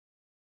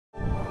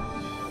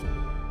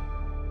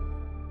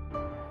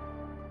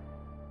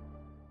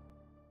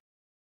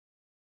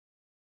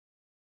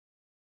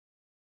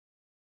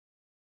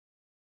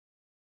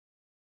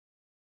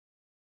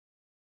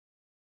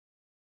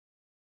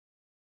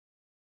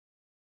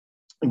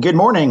Good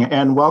morning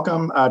and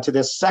welcome to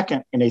this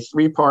second in a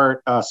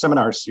three-part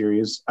seminar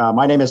series.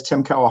 My name is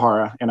Tim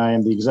Kawahara and I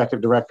am the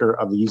Executive Director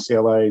of the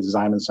UCLA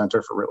Ziman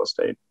Center for Real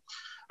Estate.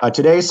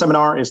 Today's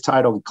seminar is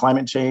titled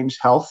Climate Change,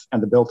 Health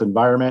and the Built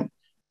Environment,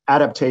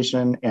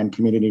 Adaptation and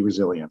Community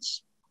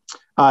Resilience.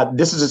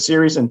 This is a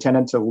series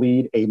intended to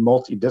lead a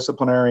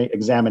multidisciplinary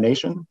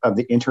examination of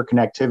the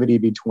interconnectivity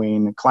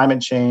between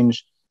climate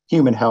change,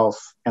 human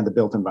health, and the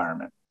built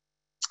environment.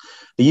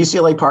 The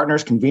UCLA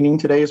partners convening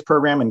today's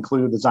program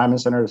include the Ziman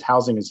Center's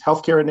Housing is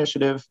Healthcare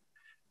Initiative,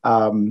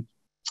 the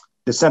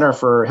Center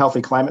for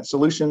Healthy Climate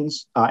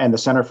Solutions, and the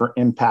Center for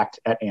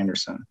Impact at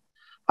Anderson.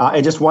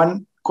 And just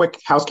one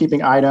quick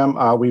housekeeping item,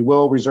 we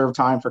will reserve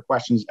time for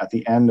questions at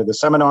the end of the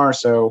seminar,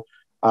 so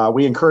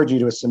we encourage you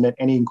to submit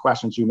any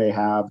questions you may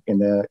have in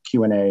the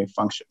Q&A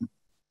function.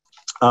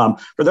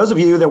 For those of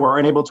you that were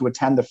unable to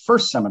attend the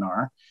first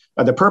seminar,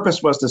 the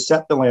purpose was to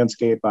set the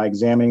landscape by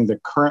examining the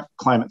current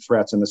climate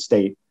threats in the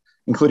state,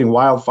 including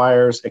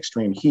wildfires,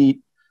 extreme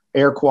heat,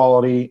 air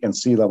quality, and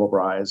sea level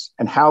rise,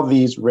 and how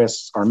these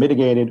risks are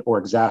mitigated or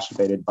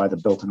exacerbated by the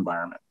built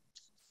environment.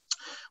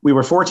 We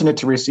were fortunate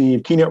to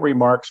receive keynote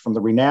remarks from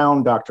the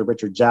renowned Dr.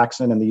 Richard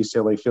Jackson in the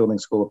UCLA Fielding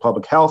School of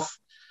Public Health.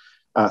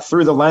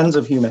 Through the lens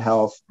of human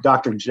health,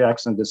 Dr.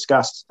 Jackson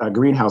discussed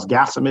greenhouse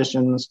gas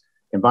emissions,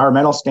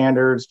 environmental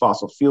standards,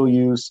 fossil fuel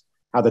use,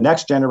 how the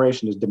next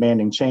generation is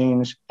demanding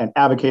change, and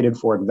advocated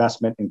for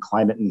investment in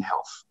climate and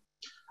health.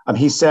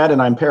 He said,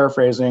 and I'm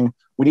paraphrasing,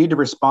 we need to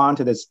respond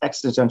to this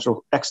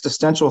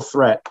existential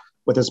threat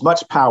with as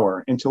much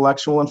power,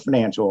 intellectual and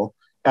financial,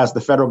 as the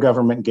federal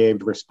government gave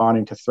to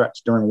responding to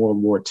threats during World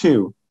War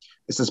II.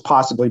 This is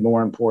possibly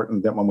more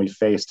important than when we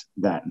faced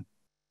then.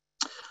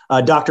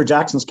 Dr.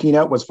 Jackson's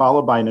keynote was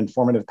followed by an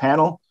informative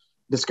panel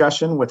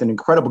discussion with an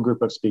incredible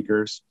group of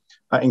speakers,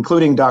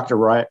 including Dr.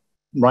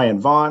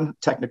 Ryan Vaughn,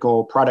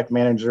 technical product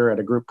manager at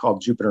a group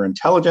called Jupiter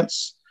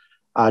Intelligence,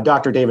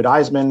 Dr. David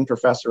Eisman,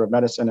 professor of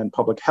medicine and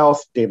public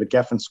health, David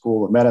Geffen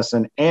School of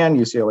Medicine, and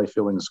UCLA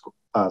Fielding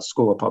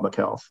School of Public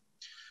Health.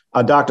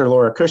 Dr.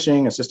 Laura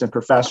Cushing, assistant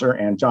professor,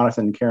 and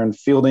Jonathan Karen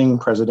Fielding,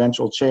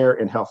 presidential chair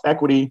in health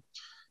equity,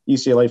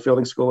 UCLA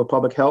Fielding School of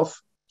Public Health.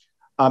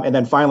 And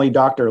then finally,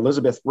 Dr.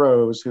 Elizabeth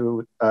Rhodes,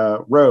 who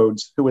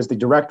is the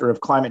director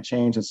of climate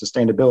change and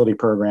sustainability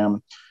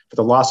program for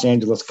the Los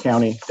Angeles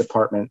County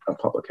Department of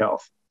Public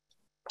Health.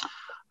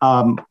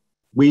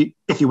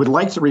 If you would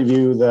like to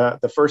review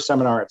the first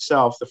seminar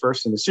itself, the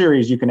first in the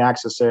series, you can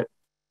access the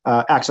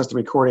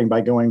recording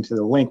by going to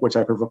the link, which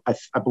I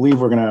believe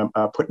we're going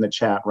to put in the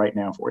chat right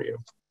now for you.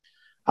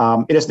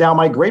 It is now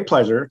my great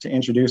pleasure to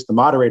introduce the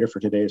moderator for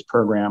today's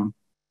program.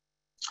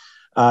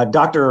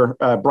 Dr.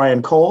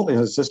 Brian Cole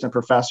is assistant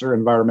professor of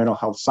environmental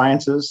health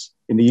sciences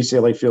in the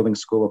UCLA Fielding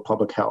School of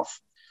Public Health.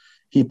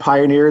 He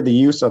pioneered the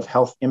use of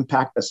health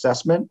impact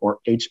assessment, or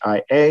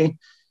HIA,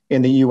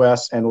 in the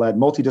US and led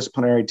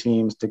multidisciplinary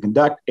teams to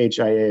conduct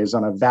HIAs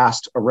on a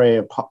vast array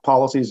of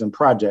policies and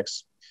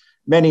projects,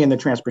 many in the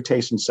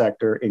transportation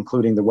sector,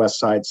 including the West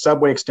Side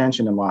Subway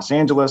extension in Los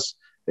Angeles,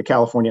 the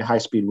California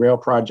High-Speed Rail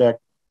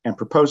Project, and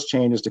proposed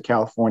changes to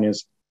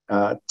California's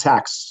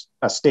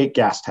state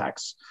gas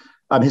tax.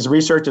 His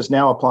research is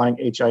now applying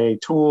HIA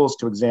tools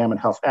to examine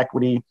health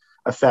equity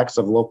effects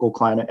of local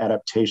climate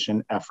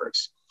adaptation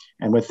efforts.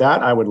 And with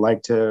that, I would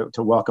like to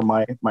welcome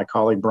my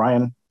colleague,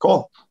 Brian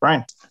Cole.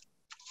 Brian.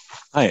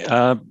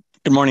 Hi,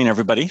 good morning,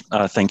 everybody.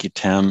 Thank you,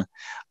 Tim.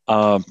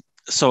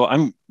 So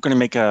I'm going to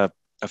make a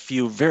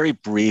few very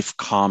brief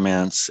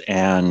comments,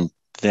 and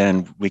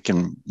then we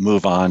can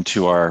move on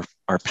to our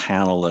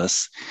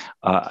panelists.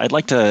 I'd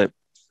like to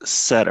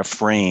set a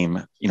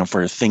frame,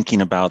 for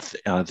thinking about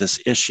this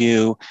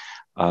issue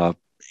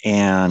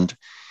and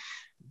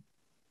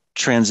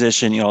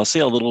transition. I'll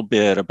say a little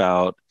bit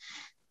about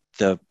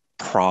the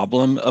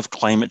problem of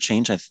climate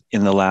change.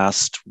 In the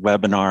last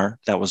webinar,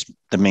 that was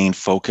the main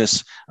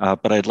focus,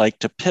 but I'd like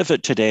to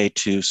pivot today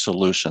to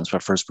solutions.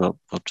 But first, we'll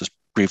just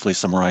briefly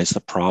summarize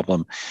the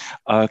problem.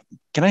 Can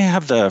I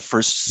have the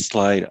first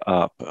slide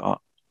up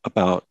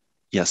about,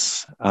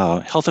 yes,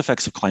 health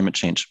effects of climate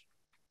change?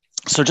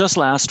 So just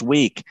last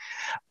week,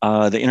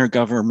 the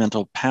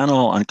Intergovernmental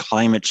Panel on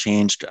Climate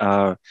Change,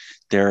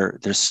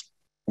 there's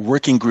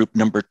working group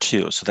number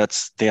 2. So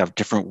they have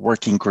different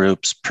working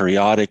groups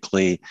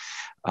periodically.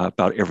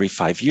 About every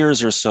 5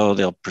 years or so,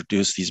 they'll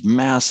produce these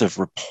massive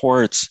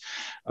reports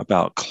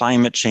about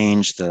climate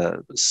change,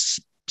 the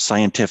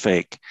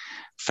scientific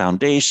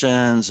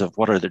foundations of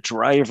what are the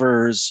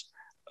drivers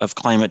of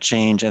climate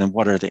change and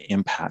what are the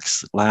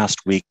impacts.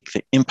 Last week,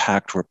 the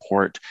impact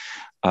report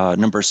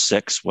number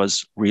 6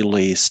 was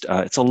released.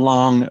 It's a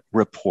long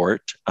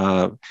report.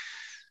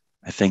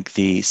 I think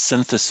the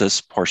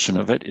synthesis portion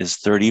of it is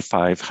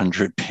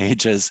 3,500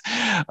 pages.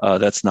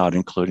 That's not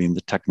including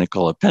the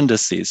technical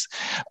appendices.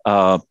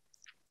 But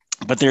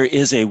there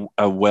is a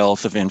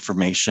wealth of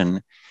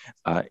information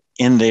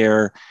in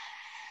there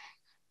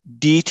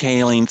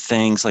detailing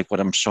things like what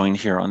I'm showing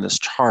here on this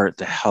chart,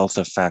 the health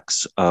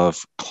effects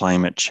of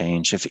climate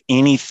change. If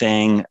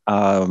anything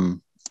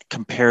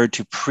compared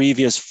to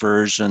previous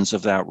versions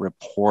of that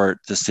report,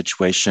 the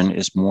situation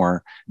is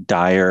more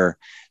dire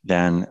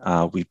than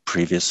we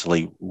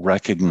previously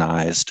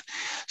recognized.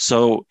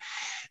 So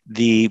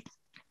the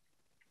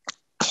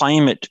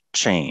climate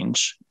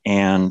change,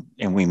 and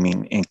we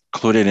mean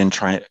included in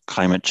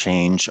climate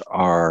change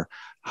are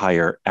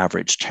higher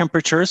average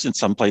temperatures, in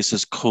some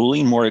places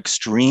cooling, more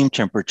extreme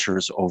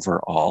temperatures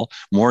overall,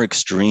 more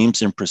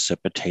extremes in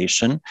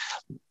precipitation,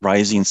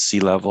 rising sea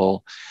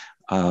levels,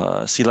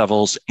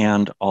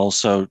 and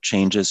also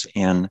changes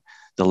in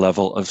the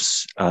level of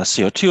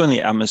CO2 in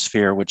the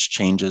atmosphere, which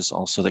changes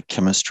also the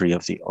chemistry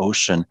of the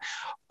ocean.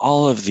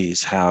 All of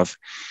these have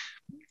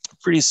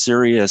pretty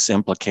serious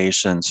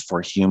implications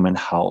for human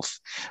health,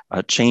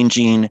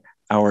 changing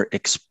our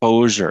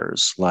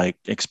exposures, like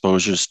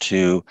exposures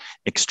to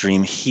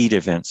extreme heat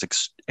events,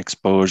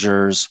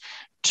 exposures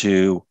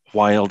to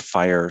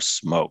wildfire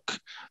smoke,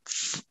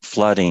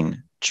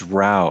 flooding,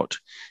 drought,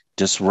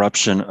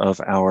 disruption of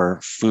our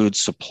food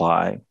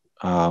supply,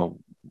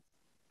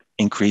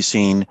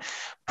 increasing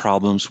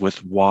problems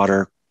with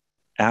water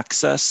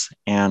access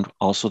and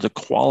also the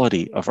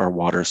quality of our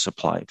water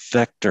supply,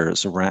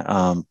 vectors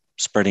around,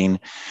 spreading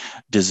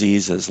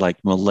diseases like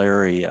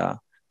malaria,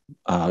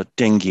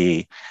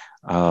 dengue,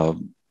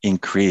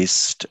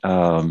 increased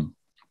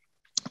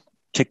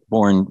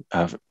tick-borne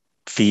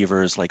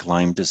fevers like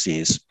Lyme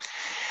disease,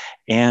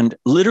 and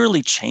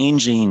literally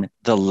changing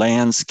the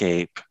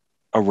landscape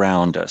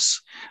around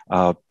us.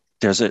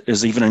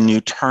 There's even a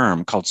new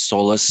term called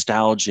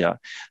solastalgia,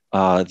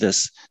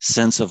 this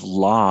sense of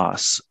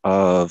loss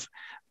of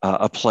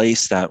a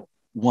place that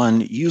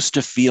one used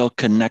to feel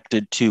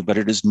connected to, but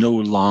it is no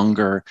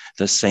longer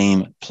the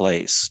same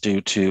place due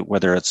to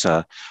whether it's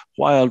a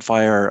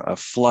wildfire, a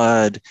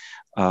flood,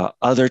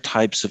 other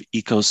types of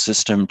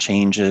ecosystem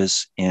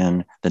changes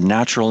in the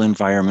natural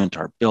environment,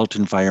 our built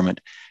environment.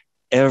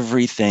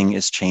 Everything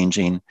is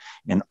changing,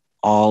 and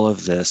all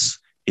of this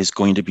is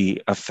going to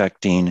be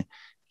affecting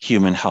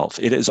human health.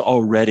 It is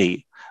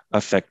already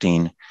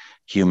affecting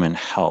human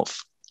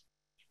health.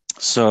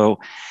 So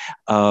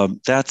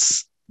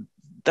that's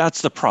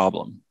the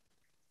problem.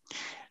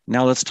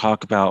 Now let's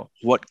talk about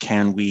what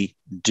can we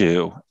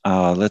do.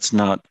 Let's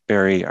not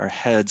bury our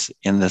heads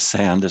in the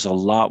sand. There's a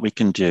lot we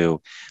can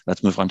do.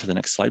 Let's move on to the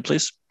next slide,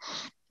 please.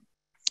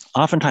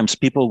 Oftentimes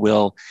people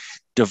will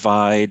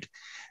divide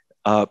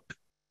up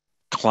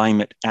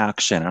climate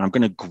action, and I'm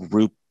going to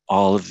group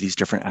all of these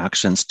different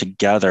actions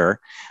together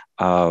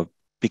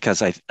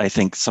because I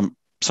think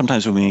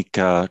sometimes we make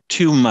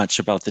too much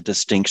about the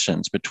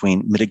distinctions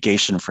between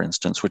mitigation, for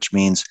instance, which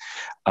means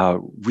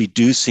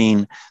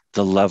reducing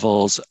the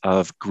levels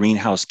of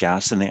greenhouse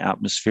gas in the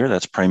atmosphere.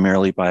 That's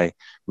primarily by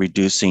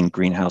reducing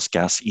greenhouse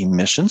gas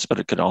emissions, but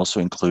it could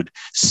also include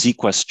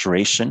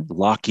sequestration,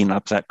 locking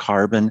up that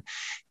carbon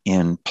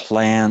in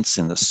plants,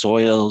 in the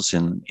soils,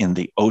 in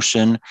the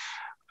ocean.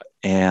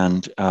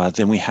 And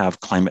then we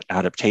have climate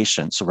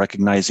adaptation. So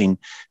recognizing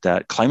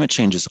that climate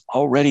change is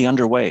already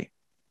underway,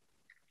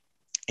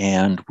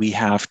 and we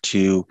have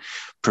to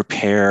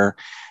prepare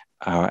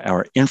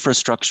our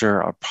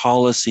infrastructure, our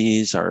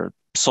policies, our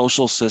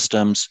social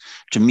systems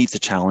to meet the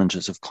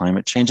challenges of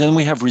climate change. And then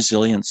we have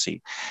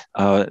resiliency.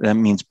 That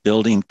means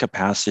building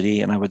capacity.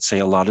 And I would say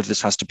a lot of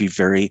this has to be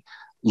very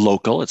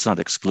local. It's not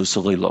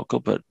exclusively local,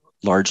 but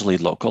largely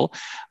local.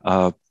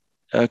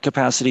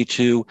 Capacity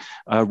to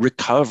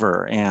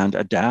recover and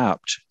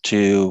adapt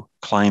to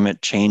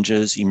climate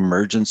changes,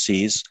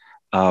 emergencies,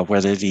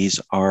 whether these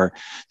are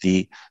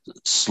the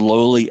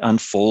slowly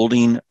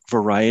unfolding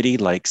variety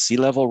like sea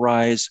level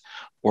rise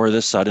or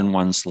the sudden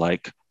ones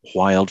like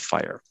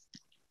wildfire.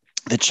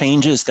 The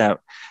changes that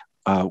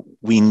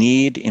we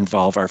need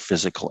involve our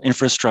physical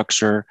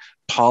infrastructure,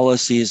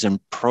 policies, and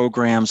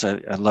programs. I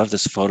love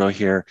this photo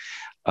here.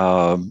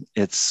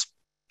 It's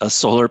a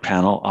solar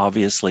panel,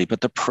 obviously,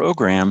 but the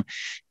program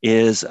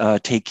is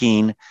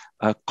taking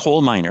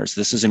coal miners.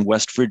 This is in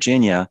West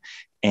Virginia,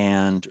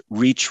 and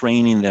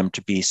retraining them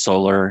to be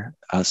solar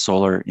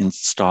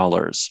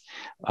installers,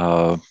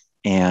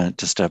 and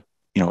just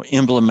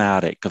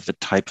emblematic of the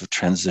type of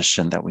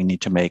transition that we need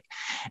to make.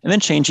 And then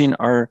changing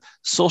our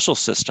social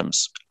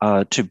systems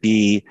to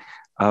be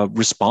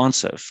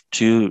responsive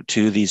to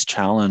these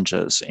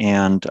challenges.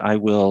 And I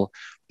will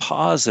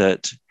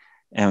posit,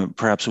 and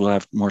perhaps we'll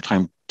have more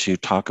time to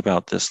talk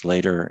about this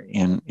later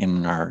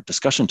in our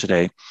discussion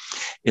today,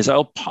 is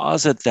I'll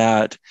posit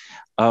that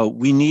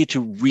we need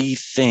to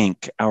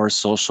rethink our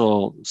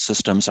social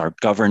systems, our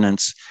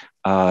governance,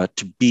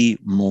 to be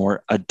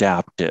more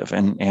adaptive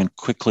and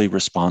quickly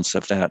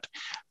responsive. That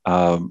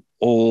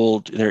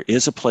there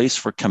is a place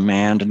for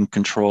command and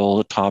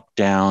control, top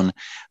down,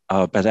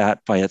 but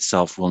that by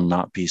itself will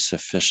not be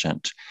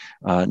sufficient.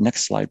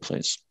 Next slide,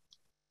 please.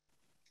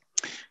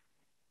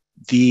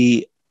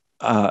 The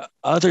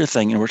other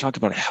thing, and we're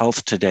talking about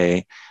health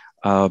today,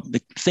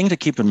 the thing to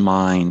keep in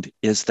mind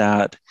is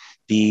that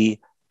the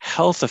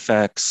health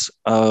effects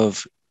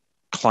of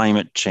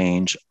climate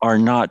change are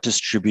not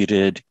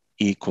distributed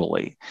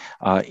equally.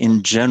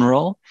 In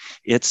general,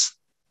 it's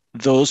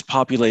those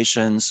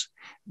populations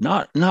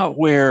not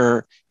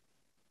where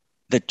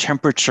the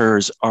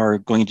temperatures are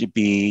going to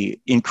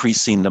be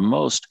increasing the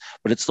most,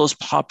 but it's those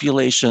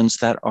populations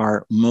that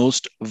are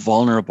most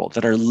vulnerable,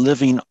 that are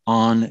living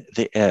on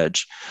the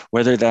edge,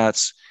 whether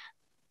that's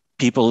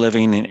people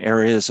living in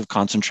areas of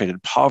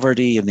concentrated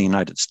poverty in the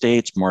United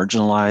States,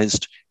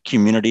 marginalized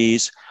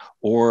communities,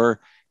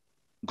 or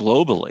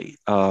globally,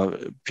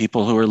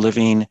 people who are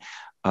living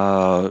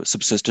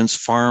subsistence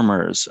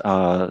farmers,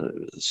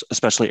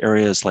 especially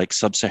areas like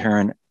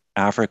sub-Saharan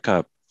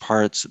Africa,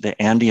 parts, the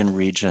Andean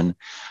region,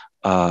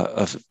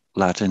 of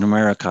Latin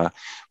America,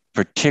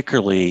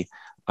 particularly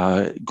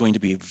going to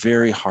be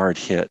very hard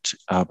hit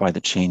by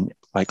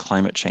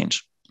climate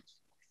change.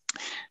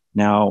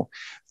 Now,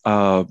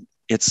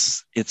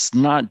 it's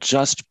not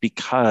just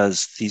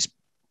because these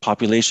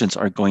populations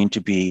are going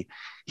to be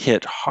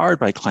hit hard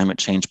by climate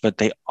change, but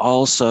they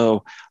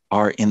also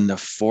are in the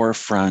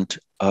forefront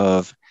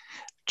of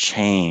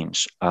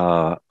change,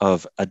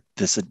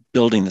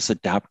 building this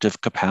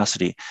adaptive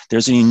capacity.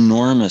 There's an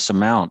enormous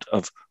amount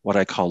of what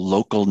I call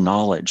local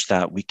knowledge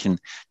that we can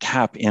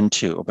tap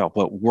into about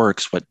what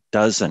works, what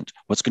doesn't,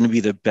 what's going to be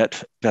the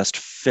best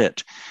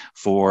fit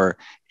for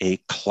a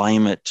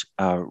climate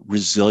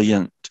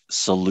resilient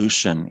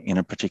solution in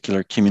a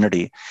particular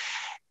community.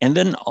 And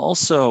then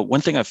also,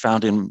 one thing I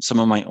found in some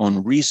of my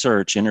own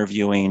research,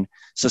 interviewing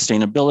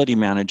sustainability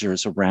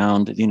managers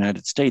around the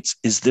United States,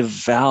 is the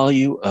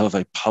value of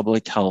a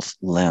public health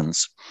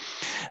lens.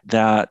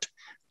 That,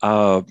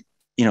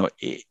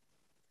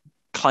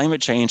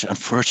 climate change,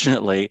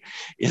 unfortunately,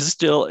 is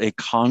still a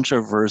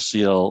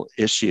controversial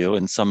issue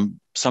in some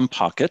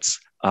pockets,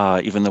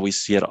 even though we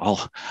see it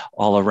all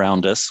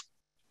around us.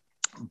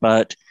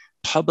 But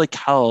public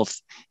health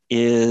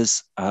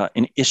is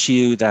an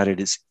issue that it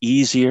is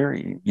easier,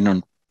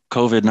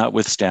 COVID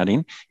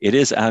notwithstanding, it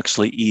is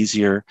actually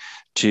easier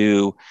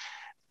to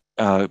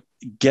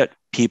get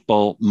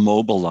people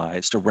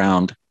mobilized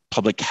around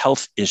public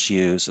health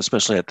issues,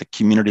 especially at the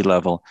community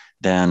level,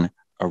 than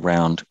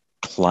around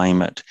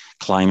climate.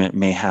 Climate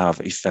may have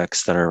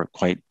effects that are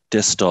quite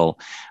distal,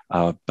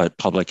 but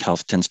public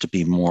health tends to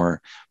be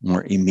more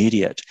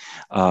immediate.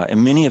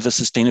 And many of the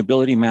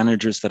sustainability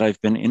managers that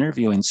I've been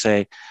interviewing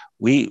say,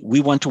 we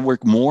want to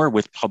work more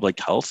with public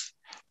health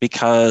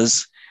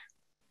because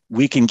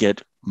we can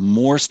get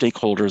more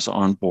stakeholders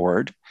on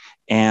board,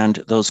 and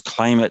those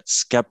climate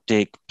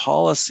skeptic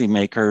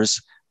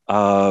policymakers,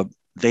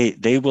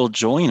 they will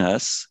join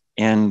us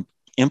in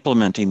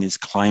implementing these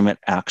climate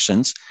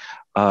actions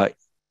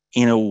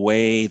in a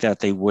way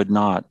that they would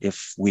not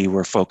if we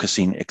were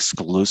focusing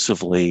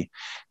exclusively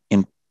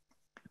in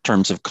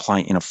terms of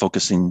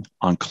focusing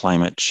on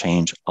climate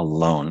change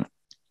alone.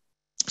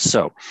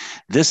 So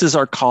this is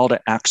our call to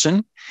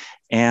action.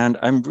 And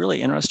I'm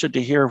really interested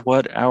to hear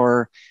what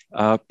our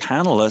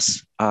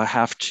panelists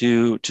have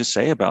to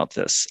say about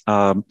this.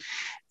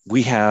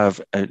 We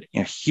have a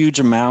huge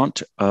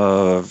amount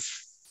of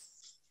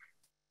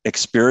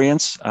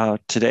experience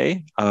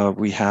today.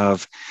 We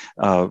have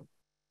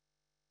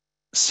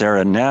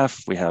Sarah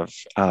Neff. We have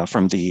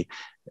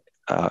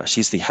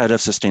she's the head of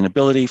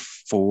sustainability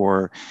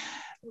for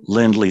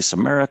Lend-Lease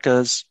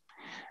Americas.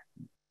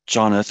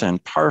 Jonathan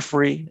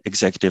Parfrey,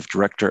 Executive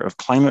Director of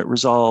Climate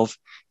Resolve,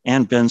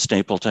 and Ben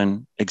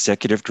Stapleton,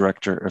 Executive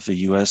Director of the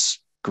U.S.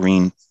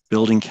 Green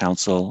Building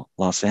Council,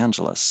 Los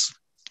Angeles.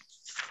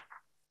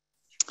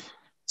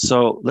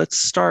 So let's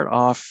start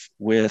off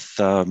with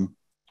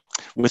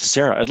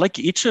Sarah. I'd like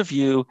each of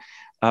you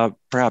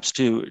perhaps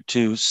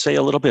to say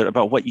a little bit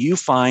about what you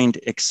find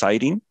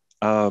exciting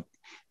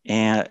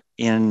and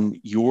in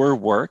your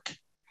work,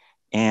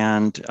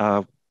 and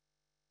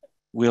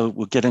we'll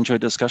get into a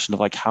discussion of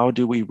like, how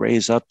do we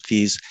raise up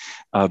these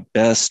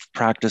best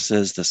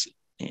practices, this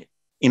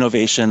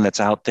innovation that's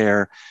out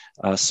there.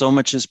 So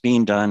much is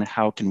being done.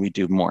 How can we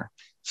do more?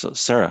 So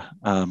Sarah,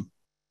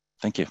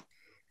 thank you.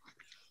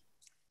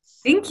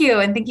 Thank you.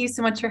 And thank you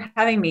so much for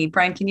having me.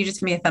 Brian, can you just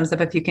give me a thumbs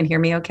up if you can hear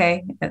me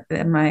okay?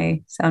 Am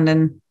I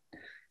sounding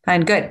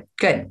fine? Good.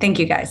 Thank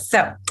you, guys.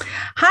 So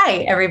hi,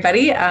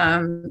 everybody.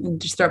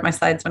 Just throw up my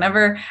slides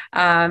whenever.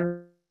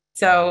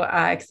 So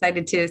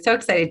excited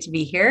to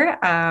be here.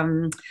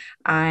 I'm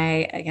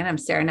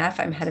Sarah Neff.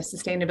 I'm head of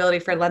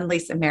sustainability for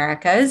Lend-Lease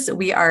Americas.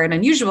 We are an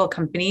unusual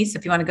company. So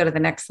if you want to go to the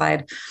next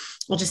slide,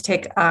 we'll just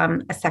take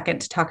a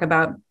second to talk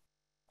about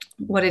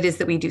what it is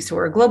that we do. So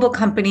we're a global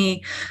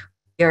company.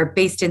 We are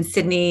based in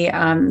Sydney.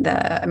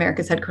 The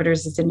Americas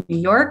headquarters is in New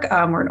York.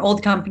 We're an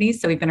old company,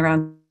 so we've been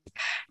around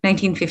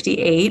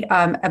 1958,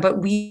 but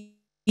we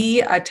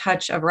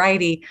touch a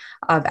variety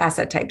of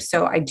asset types.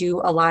 So I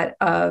do a lot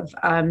of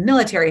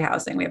military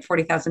housing. We have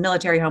 40,000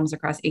 military homes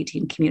across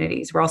 18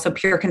 communities. We're also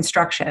pure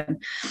construction.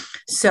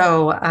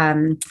 So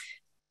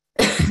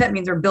that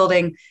means we're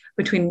building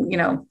between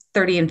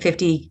 30 and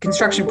 50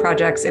 construction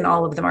projects in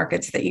all of the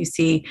markets that you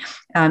see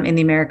in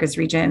the Americas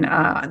region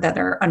that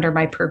are under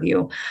my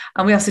purview.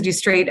 We also do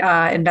straight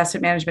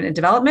investment management and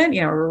development.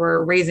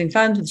 We're raising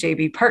funds with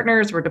JV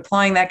partners. We're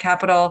deploying that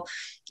capital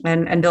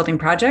and building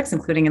projects,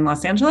 including in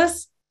Los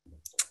Angeles.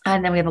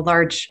 And then we have a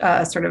large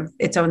sort of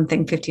its own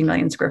thing, 15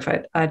 million square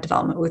foot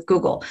development with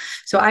Google.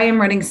 So I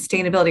am running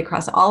sustainability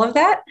across all of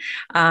that,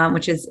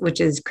 which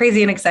is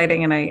crazy and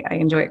exciting, and I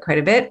enjoy it quite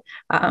a bit.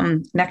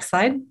 Next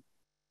slide.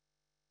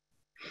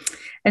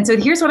 And so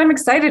here's what I'm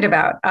excited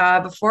about.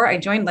 Before I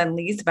joined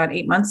Lend-Lease about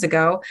 8 months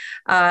ago,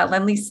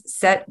 Lend-Lease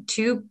set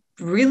two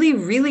really,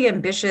 really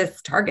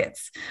ambitious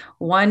targets.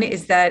 One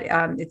is that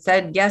it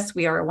said, yes,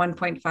 we are a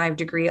 1.5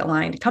 degree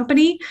aligned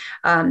company.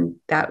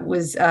 That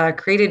was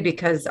created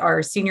because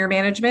our senior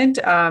management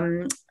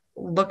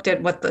looked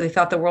at what they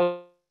thought the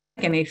world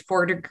in a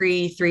 4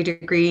 degree, 3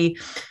 degree,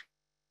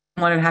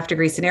 1.5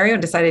 degree scenario,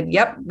 and decided,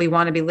 yep, we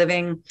want to be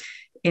living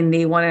in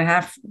the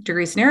 1.5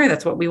 degree scenario.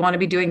 That's what we want to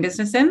be doing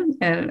business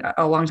in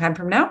a long time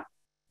from now.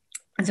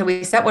 And so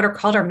we set what are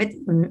called our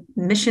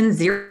mission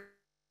zero,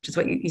 which is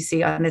what you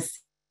see on this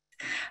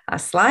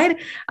slide,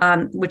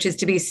 which is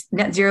to be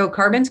net zero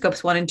carbon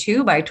scopes 1 and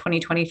 2 by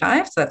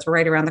 2025. So that's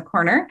right around the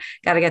corner.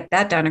 Got to get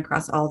that done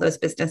across all those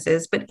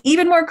businesses. But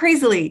even more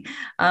crazily,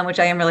 which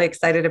I am really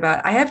excited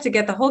about, I have to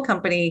get the whole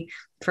company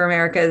for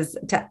Americas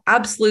to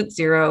absolute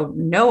zero,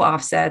 no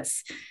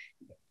offsets,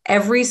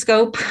 every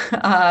scope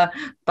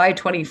by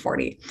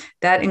 2040.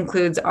 That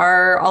includes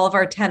all of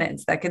our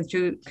tenants. That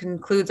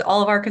includes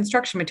all of our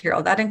construction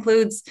material. That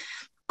includes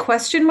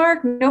question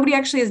mark. Nobody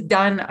actually has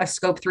done a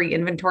scope 3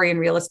 inventory in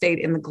real estate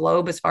in the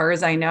globe, as far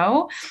as I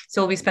know.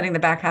 So we'll be spending the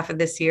back half of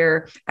this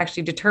year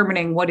actually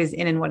determining what is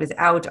in and what is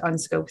out on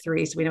scope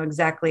 3. So we know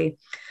exactly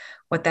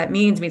what that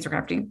means. It means we're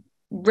going to have to be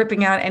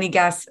ripping out any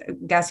gas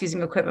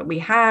using equipment we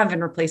have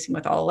and replacing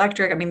with all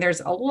electric. I mean, there's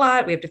a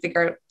lot. We have to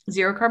figure out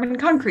zero carbon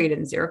concrete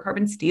and zero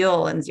carbon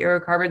steel and zero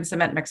carbon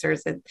cement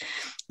mixers. And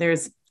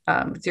there's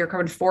zero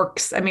carbon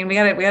forks. I mean, we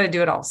got to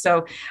do it all.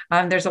 So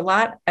there's a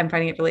lot. I'm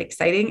finding it really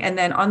exciting. And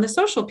then on the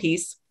social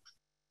piece,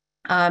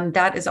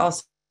 that is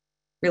also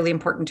really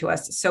important to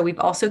us. So we've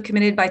also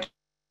committed by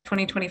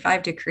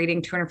 2025 to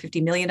creating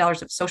 $250 million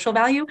of social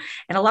value.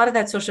 And a lot of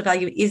that social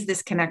value is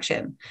this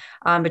connection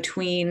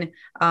between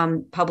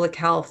public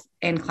health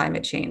and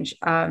climate change.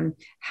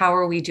 How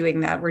are we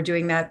doing that? We're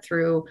doing that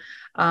through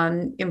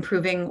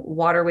improving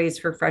waterways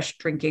for fresh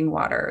drinking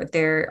water.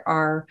 There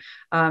are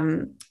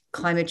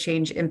climate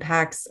change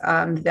impacts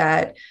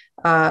that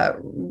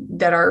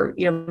are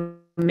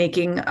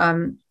making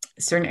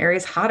certain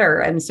areas hotter,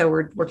 and so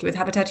we're working with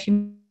Habitat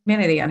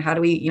Humanity on how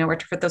do we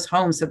retrofit those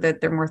homes so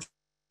that they're more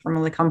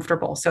thermally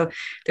comfortable. So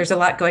there's a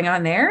lot going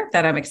on there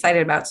that I'm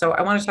excited about. So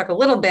I want to talk a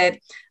little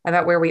bit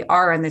about where we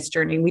are on this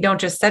journey. We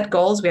don't just set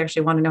goals; we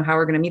actually want to know how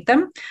we're going to meet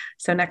them.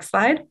 So next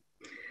slide.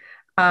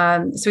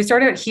 So we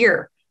started out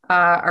here.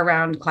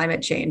 Around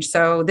climate change.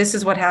 So this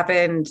is what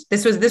happened.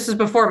 This was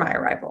before my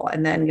arrival,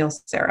 and then you'll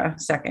see Sarah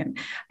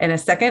in a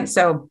second.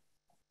 So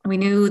we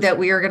knew that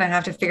we were going to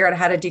have to figure out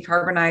how to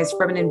decarbonize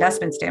from an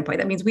investment standpoint.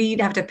 That means we'd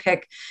have to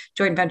pick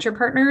joint venture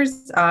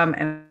partners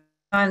and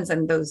funds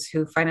and those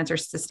who finance our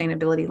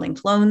sustainability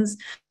linked loans.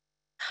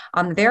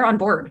 They're on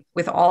board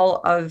with all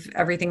of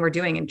everything we're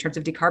doing in terms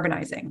of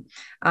decarbonizing.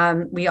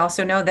 We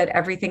also know that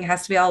everything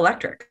has to be all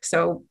electric.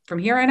 So from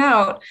here on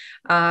out,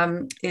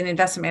 in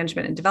investment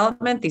management and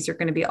development, these are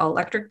going to be all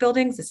electric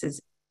buildings. This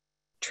is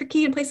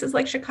tricky in places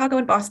like Chicago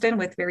and Boston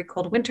with very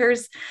cold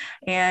winters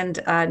and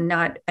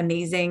not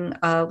amazing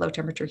low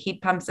temperature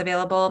heat pumps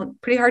available.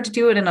 Pretty hard to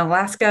do it in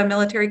Alaska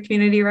military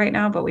community right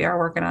now, but we are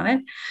working on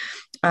it.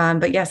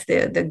 But yes,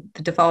 the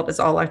default is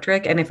all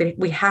electric. And if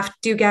we have to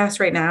do gas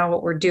right now,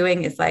 what we're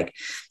doing is like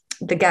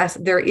the gas,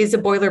 there is a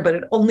boiler, but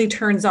it only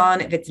turns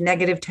on if it's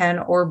 -10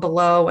 or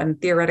below. And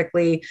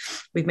theoretically,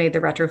 we've made the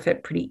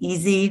retrofit pretty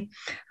easy.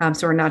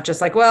 So we're not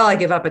just like, well, I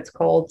give up, it's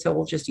cold, so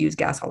we'll just use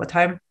gas all the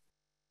time.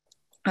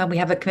 We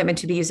have a commitment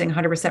to be using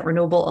 100%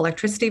 renewable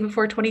electricity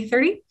before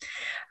 2030.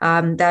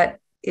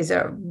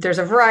 There's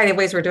a variety of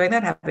ways we're doing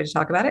that. Happy to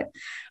talk about it.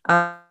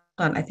 I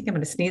think I'm going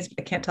to sneeze, but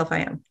I can't tell if I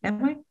am.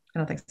 Am I? I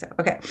don't think so.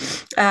 Okay.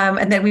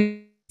 And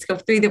then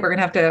scope 3 that we're going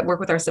to have to work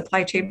with our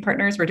supply chain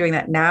partners. We're doing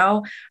that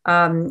now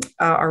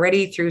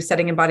already through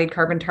setting embodied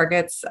carbon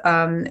targets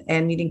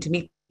and needing to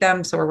meet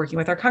them. So we're working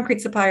with our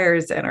concrete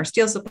suppliers and our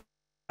steel suppliers.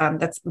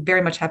 That's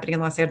very much happening in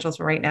Los Angeles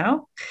right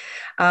now.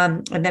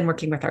 And then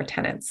working with our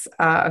tenants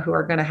who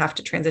are going to have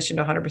to transition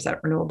to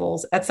 100%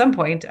 renewables at some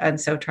point.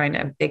 And so trying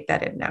to bake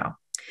that in now.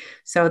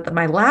 So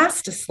my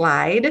last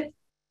slide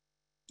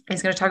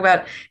is going to talk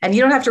about, and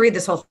you don't have to read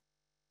this whole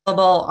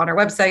on our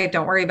website,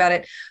 don't worry about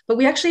it, but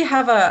we actually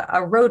have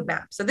a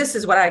roadmap. So this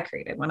is what I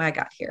created when I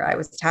got here. I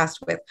was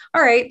tasked with,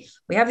 all right,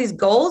 we have these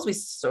goals. We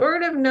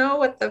sort of know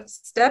what the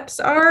steps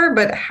are,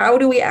 but how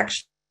do we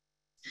actually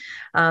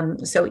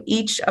so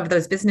each of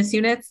those business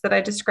units that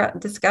I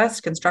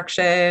discussed,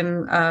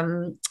 construction,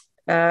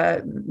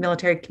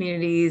 military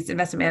communities,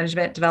 investment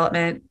management,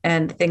 development,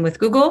 and the thing with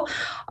Google,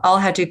 all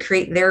had to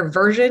create their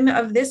version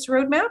of this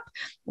roadmap,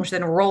 which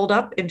then rolled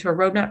up into a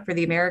roadmap for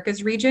the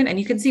Americas region. And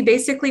you can see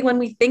basically when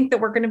we think that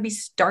we're going to be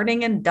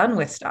starting and done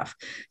with stuff.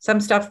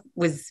 Some stuff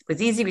was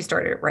easy. We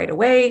started it right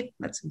away.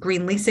 That's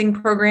green leasing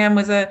program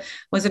was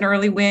an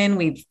early win.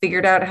 We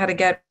figured out how to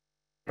get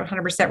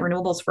 100%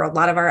 renewables for a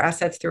lot of our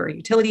assets through our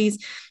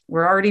utilities.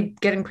 We're already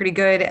getting pretty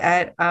good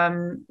at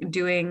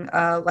doing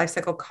life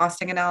cycle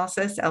costing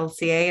analysis,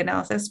 LCA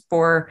analysis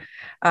for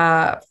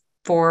our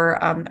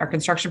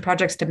construction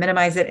projects to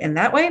minimize it in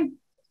that way.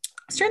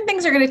 Certain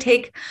things are going to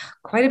take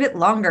quite a bit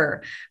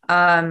longer.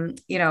 For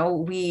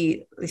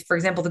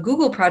example, the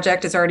Google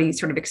project is already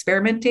sort of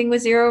experimenting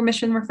with zero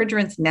emission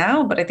refrigerants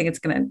now, but I think it's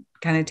going to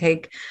kind of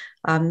take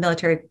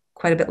military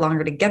quite a bit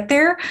longer to get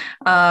there.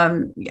 The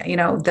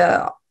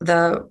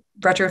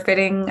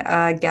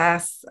retrofitting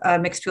gas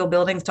mixed fuel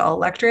buildings to all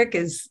electric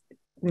is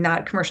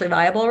not commercially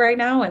viable right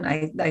now.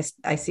 And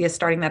I see us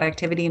starting that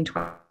activity in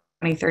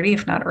 2030,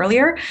 if not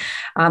earlier.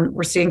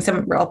 We're seeing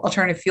some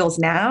alternative fuels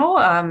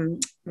now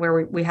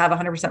where we have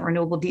 100%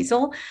 renewable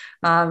diesel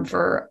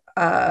for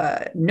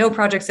no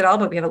projects at all,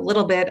 but we have a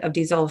little bit of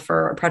diesel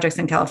for projects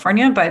in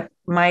California. But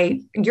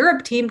my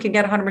Europe team can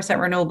get 100%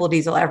 renewable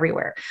diesel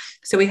everywhere.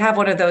 So we have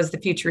one of those. The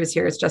future is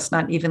here. It's just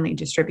not evenly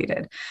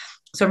distributed.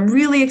 So I'm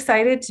really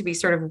excited to be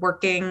sort of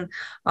working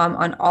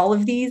on all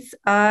of these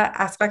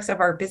aspects of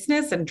our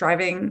business and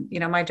driving.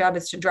 My job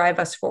is to drive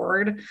us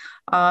forward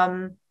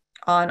on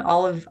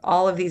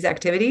all of these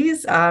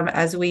activities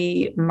as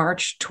we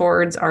march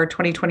towards our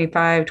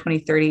 2025,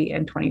 2030,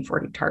 and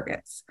 2040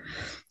 targets.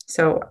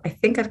 So I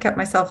think I've kept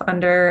myself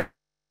under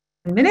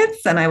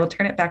minutes, and I will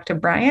turn it back to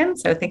Brian.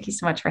 So thank you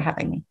so much for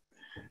having me.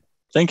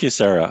 Thank you,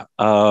 Sarah.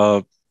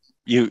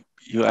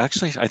 You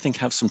actually, I think,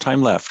 have some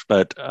time left,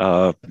 but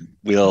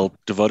we'll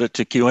devote it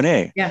to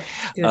Q&A.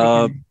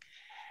 Yeah.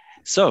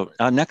 So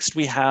next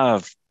we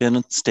have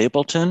Ben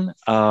Stapleton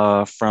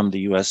from the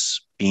U.S.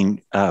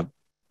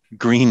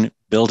 Green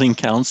Building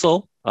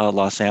Council,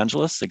 Los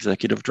Angeles,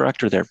 Executive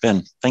Director there.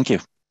 Ben, thank you.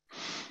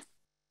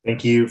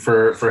 Thank you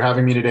for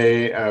having me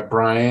today,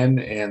 Brian,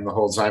 and the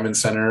whole Ziman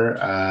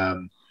Center.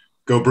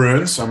 Go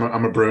Bruins.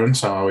 I'm a Bruin,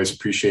 so I always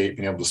appreciate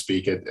being able to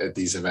speak at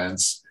these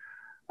events.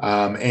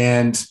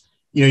 And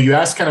you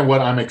asked kind of what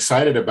I'm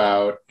excited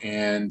about,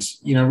 and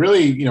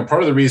really,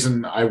 part of the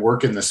reason I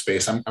work in this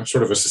space, I'm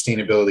sort of a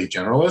sustainability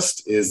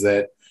generalist, is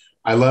that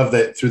I love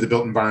that through the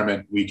built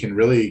environment, we can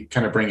really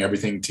kind of bring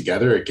everything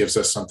together. It gives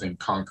us something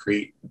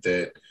concrete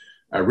that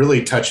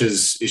really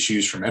touches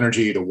issues from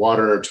energy to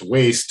water to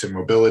waste to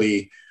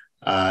mobility.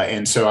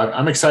 And so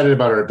I'm excited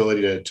about our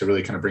ability to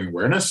really kind of bring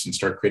awareness and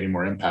start creating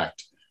more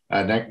impact.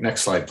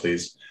 Next slide,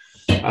 please.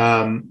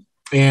 And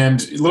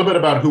a little bit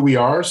about who we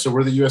are. So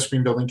we're the U.S.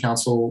 Green Building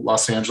Council,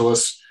 Los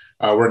Angeles.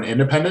 We're an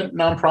independent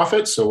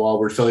nonprofit. So while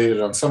we're affiliated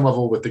on some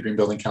level with the Green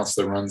Building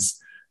Council that runs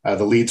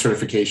the LEED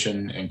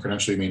certification and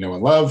credential you may know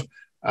and love,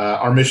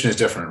 our mission is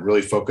different,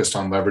 really focused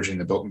on leveraging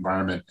the built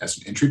environment as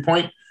an entry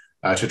point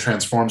to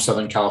transform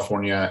Southern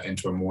California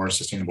into a more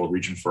sustainable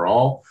region for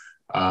all.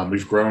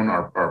 We've grown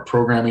our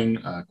programming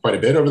quite a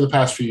bit over the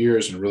past few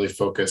years and really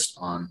focused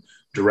on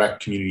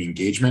direct community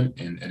engagement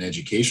and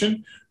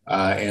education,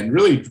 and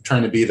really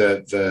trying to be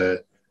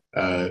the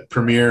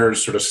premier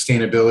sort of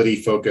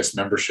sustainability focused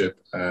membership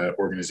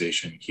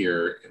organization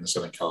here in the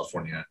Southern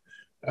California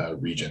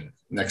region.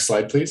 Next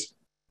slide, please.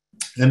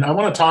 And I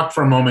want to talk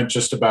for a moment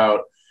just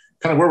about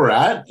kind of where we're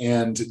at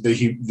and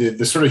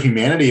the sort of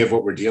humanity of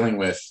what we're dealing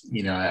with.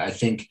 I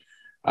think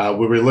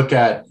when we look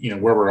at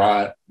where we're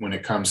at when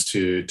it comes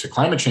to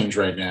climate change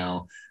right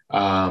now,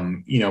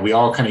 we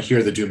all kind of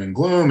hear the doom and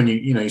gloom, and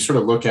you sort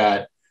of look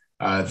at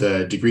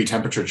the degree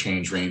temperature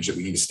change range that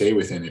we need to stay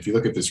within. If you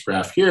look at this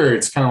graph here,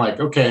 it's kind of like,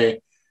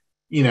 okay,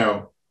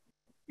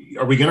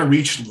 are we going to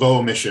reach low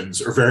emissions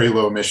or very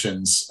low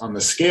emissions on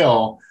the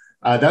scale?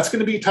 That's going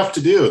to be tough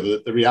to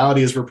do. The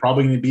reality is we're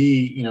probably going to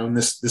be, in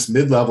this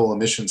mid-level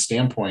emission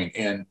standpoint.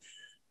 And,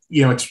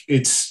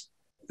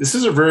 this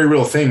is a very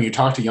real thing. You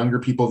talk to younger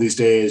people these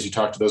days, you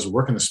talk to those who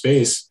work in the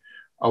space,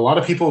 a lot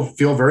of people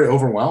feel very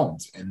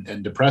overwhelmed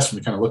and depressed when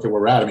we kind of look at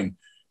where we're at. I mean,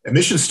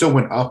 emissions still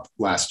went up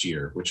last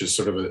year, which is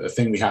sort of a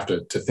thing we have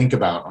to think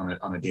about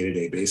on a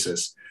day-to-day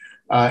basis.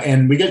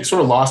 And we get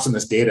sort of lost in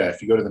this data.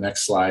 If you go to the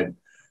next slide.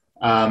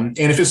 And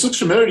if this looks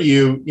familiar to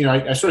you,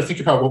 I sort of think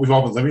about what we've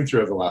all been living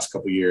through over the last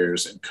couple of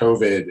years and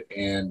COVID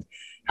and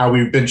how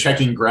we've been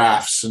checking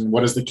graphs and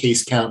what is the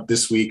case count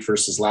this week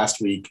versus last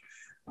week.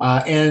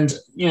 And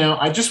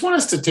I just want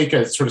us to take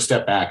a sort of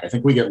step back. I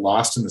think we get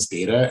lost in this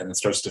data and it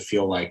starts to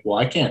feel like, well,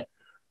 I can't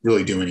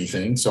really do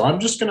anything. So I'm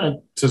just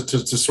going to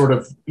sort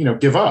of,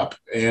 give up.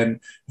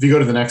 And if you go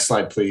to the next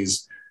slide,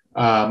 please.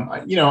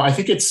 I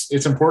think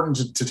it's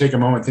important to take a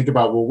moment and think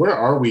about, well, where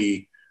are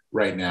we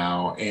right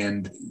now?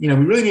 And, we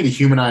really need to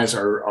humanize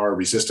our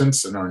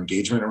resistance and our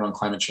engagement around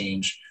climate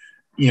change.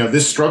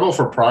 This struggle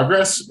for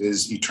progress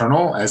is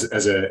eternal as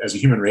a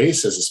human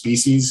race, as a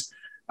species.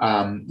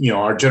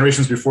 Our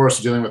generations before us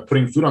are dealing with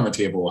putting food on the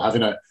table,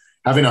 having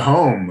a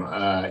home,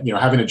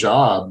 having a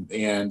job.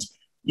 And,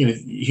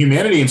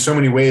 humanity in so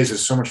many ways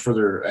is so much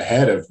further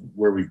ahead of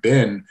where we've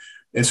been.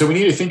 And so we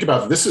need to think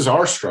about, this is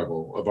our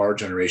struggle of our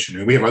generation.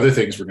 And we have other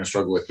things we're going to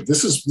struggle with, but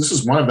this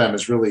is one of them,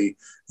 is really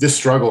this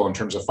struggle in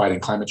terms of fighting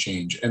climate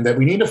change, and that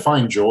we need to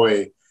find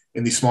joy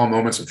in these small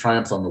moments of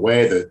triumph on the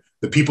way, the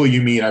the people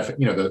you meet. I've had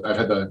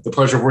the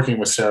pleasure of working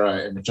with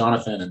Sarah and with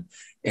Jonathan,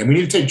 and we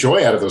need to take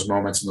joy out of those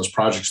moments and those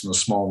projects and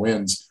those small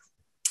wins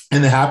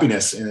and the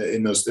happiness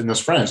in those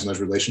friends and those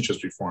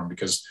relationships we form,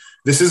 because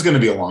this is going to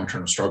be a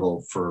long-term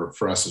struggle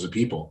for us as a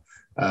people.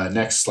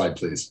 Next slide,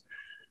 please.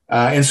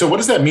 And so what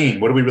does that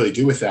mean? What do we really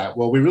do with that?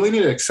 Well, we really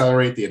need to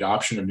accelerate the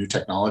adoption of new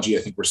technology.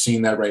 I think we're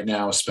seeing that right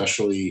now,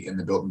 especially in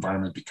the built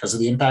environment, because of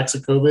the impacts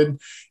of COVID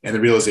and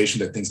the realization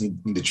that things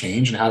need to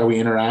change. And how do we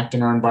interact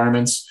in our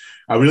environments?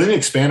 We really need to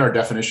expand our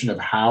definition of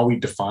how we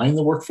define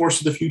the workforce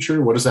of the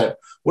future. What does that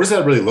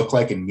really look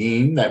like and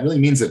mean? That really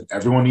means that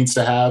everyone needs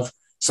to have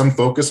some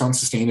focus on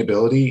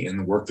sustainability in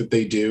the work that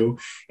they do.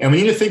 And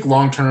we need to think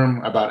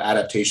long-term about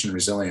adaptation and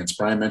resilience.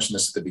 Brian mentioned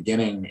this at the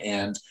beginning,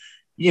 and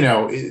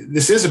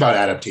this is about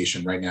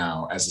adaptation right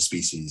now as a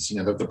species.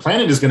 The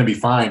planet is going to be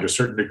fine to a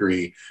certain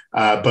degree,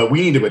 but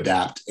we need to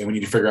adapt, and we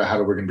need to figure out how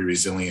we're going to be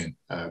resilient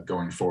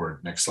going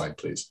forward. Next slide,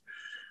 please.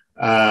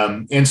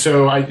 And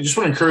so I just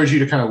want to encourage you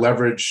to kind of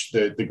leverage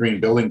the green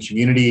building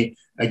community.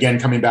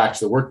 Again, coming back to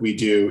the work we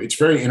do, it's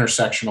very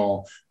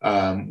intersectional,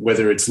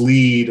 whether it's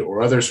LEED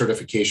or other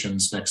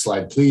certifications. Next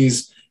slide,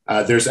 please.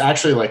 There's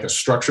actually like a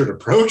structured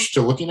approach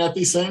to looking at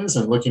these things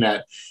and looking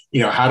at,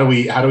 how do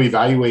we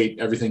evaluate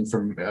everything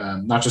from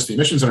not just the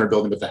emissions in our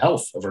building, but the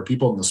health of our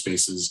people in those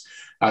spaces.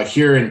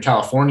 Here in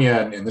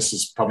California, and this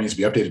is probably needs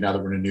to be updated now that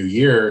we're in a new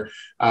year,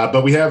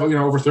 but we have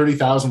over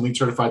 30,000 LEED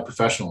certified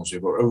professionals. We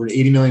have over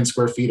 80 million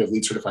square feet of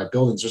LEED certified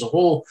buildings. There's a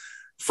whole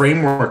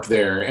framework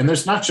there, and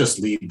there's not just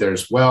LEED.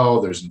 There's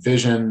there's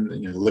Envision,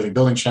 the Living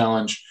Building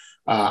Challenge.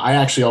 I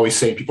actually always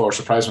say, people are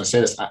surprised when I say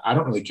this, I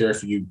don't really care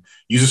if you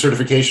use a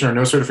certification or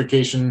no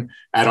certification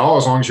at all,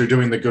 as long as you're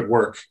doing the good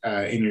work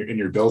in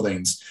your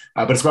buildings.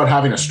 But it's about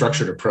having a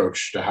structured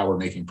approach to how we're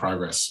making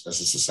progress as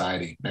a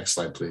society. Next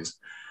slide, please.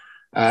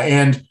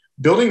 And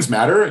buildings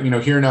matter.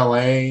 Here in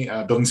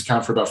LA, buildings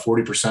account for about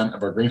 40%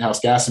 of our greenhouse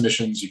gas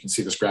emissions. You can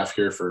see this graph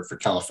here for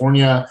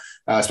California,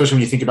 especially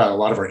when you think about a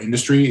lot of our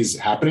industry is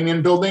happening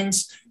in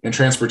buildings, and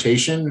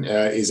transportation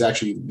is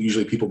actually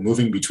usually people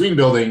moving between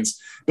buildings.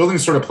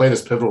 Buildings sort of play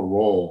this pivotal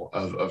role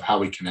of how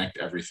we connect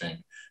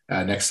everything.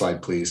 Next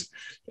slide, please.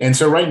 And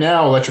so right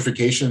now,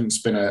 electrification has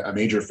been a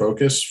major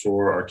focus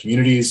for our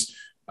communities.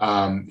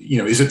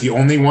 Is it the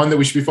only one that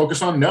we should be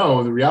focused on?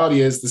 No, the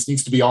reality is this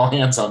needs to be all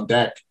hands on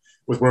deck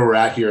with where we're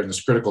at here in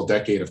this critical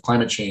decade of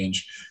climate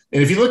change.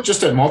 And if you look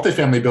just at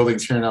multifamily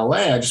buildings here in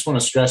LA, I just want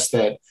to stress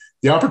that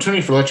the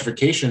opportunity for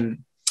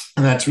electrification,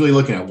 and that's really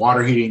looking at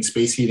water heating,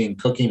 space heating,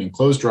 cooking, and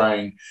clothes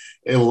drying,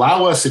 it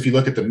allow us, if you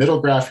look at the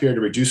middle graph here,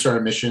 to reduce our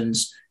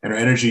emissions and our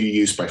energy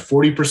use by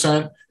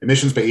 40%,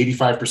 emissions by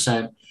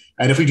 85%.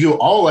 And if we do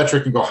all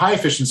electric and go high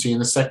efficiency in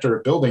the sector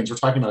of buildings, we're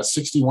talking about a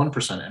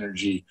 61%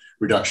 energy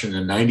reduction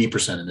and a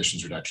 90%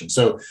 emissions reduction.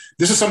 So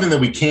this is something that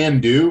we can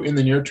do in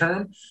the near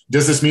term.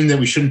 Does this mean that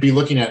we shouldn't be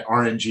looking at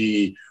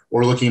RNG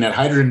or looking at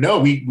hydrogen? No,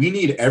 we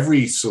need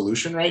every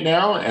solution right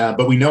now,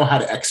 but we know how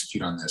to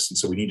execute on this. And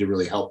so we need to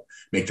really help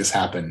make this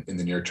happen in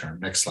the near term.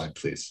 Next slide,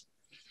 please.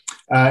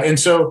 And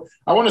so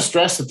I want to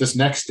stress that this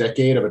next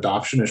decade of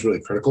adoption is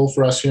really critical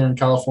for us here in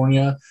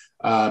California.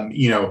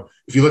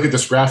 If you look at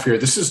this graph here,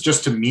 this is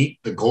just to meet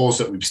the goals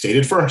that we've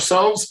stated for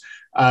ourselves.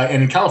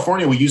 And in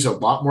California, we use a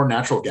lot more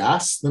natural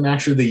gas than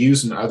actually they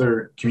use in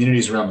other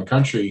communities around the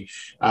country.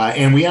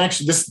 And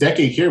this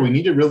decade here, we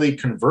need to really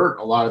convert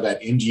a lot of that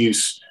end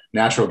use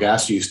natural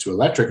gas use to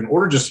electric in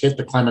order to just hit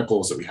the climate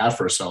goals that we have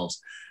for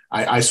ourselves.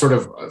 I sort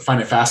of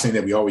find it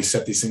fascinating that we always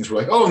set these things. We're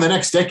like, oh, in the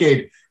next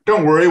decade,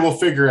 don't worry, we'll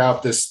figure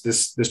out this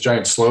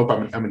giant slope.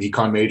 I'm an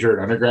econ major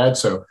at undergrad,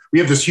 so we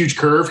have this huge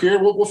curve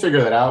here. We'll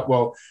figure that out.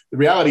 Well, the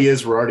reality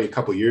is we're already a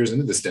couple of years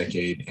into this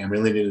decade, and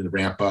really needed to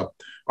ramp up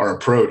our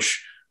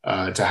approach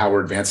to how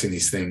we're advancing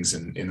these things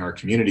in our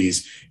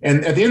communities.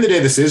 And at the end of the day,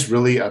 this is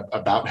really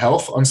about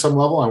health on some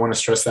level. I want to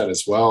stress that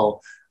as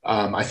well.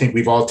 I think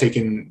we've all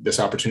taken this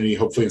opportunity,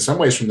 hopefully in some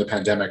ways from the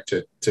pandemic,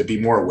 to be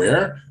more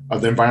aware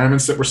of the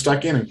environments that we're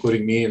stuck in,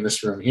 including me in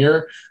this room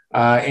here.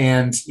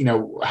 And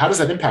how does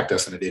that impact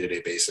us on a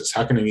day-to-day basis?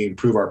 How can we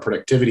improve our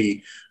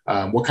productivity?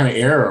 What kind of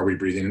air are we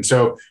breathing? And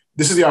so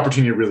this is the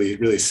opportunity to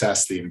really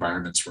assess the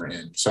environments we're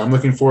in. So I'm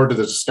looking forward to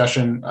the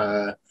discussion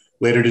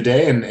later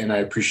today, and I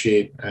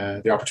appreciate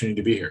the opportunity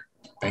to be here.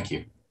 Thank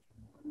you.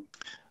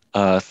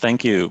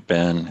 Thank you,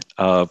 Ben.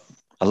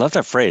 I love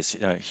that phrase,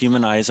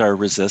 humanize our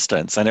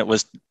resistance. And it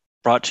was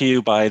brought to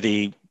you by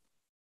the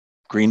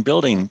Green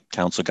Building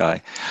Council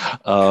guy.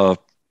 That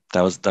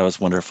was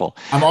wonderful.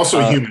 I'm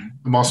also human.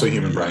 I'm also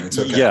human, Brian. It's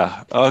okay.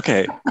 Yeah.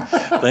 Okay.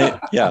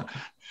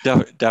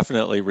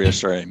 Definitely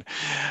reassuring.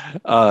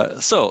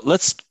 So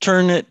let's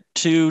turn it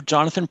to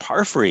Jonathan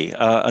Parfrey,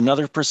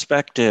 another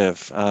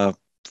perspective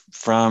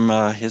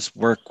from his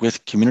work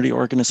with community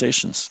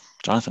organizations.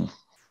 Jonathan.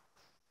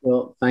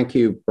 Well, thank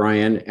you,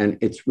 Brian. And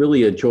it's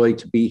really a joy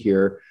to be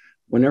here.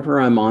 Whenever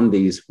I'm on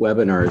these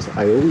webinars,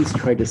 I always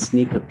try to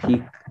sneak a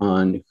peek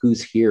on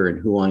who's here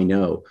and who I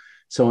know.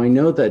 So I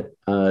know that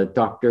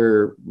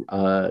Dr.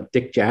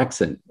 Dick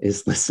Jackson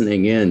is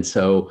listening in.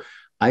 So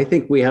I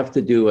think we have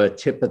to do a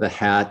tip of the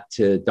hat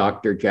to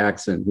Dr.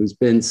 Jackson, who's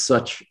been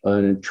such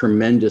a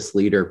tremendous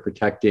leader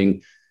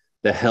protecting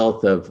the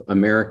health of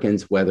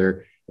Americans,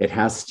 whether it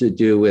has to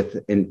do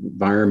with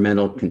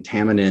environmental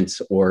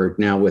contaminants or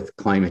now with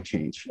climate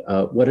change.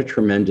 What a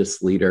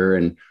tremendous leader.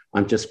 And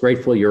I'm just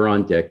grateful you're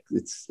on, Dick.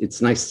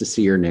 It's nice to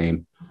see your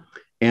name.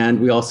 And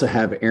we also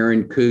have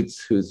Aaron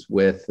Coots, who's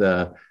with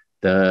the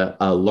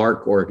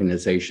LARC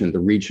organization, the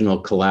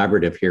regional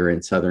collaborative here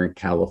in Southern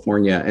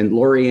California, and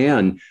Lori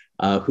Ann,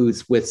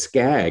 who's with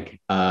SCAG,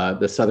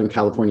 the Southern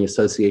California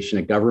Association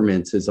of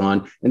Governments, is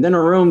on. And then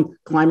our own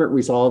Climate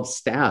Resolve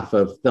staff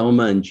of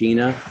Thelma and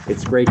Gina.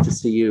 It's great to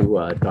see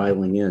you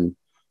dialing in.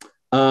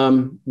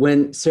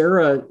 When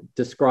Sarah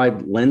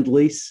described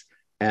Lend-Lease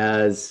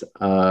as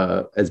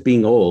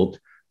being old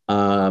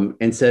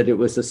and said it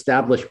was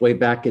established way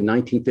back in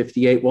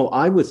 1958, well,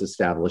 I was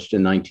established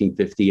in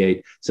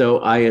 1958. So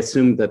I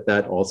assume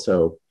that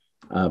also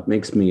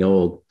makes me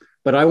old.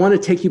 But I want to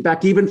take you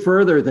back even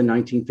further than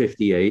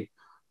 1958.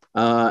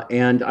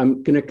 And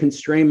I'm going to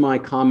constrain my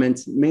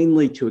comments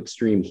mainly to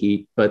extreme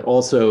heat, but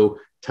also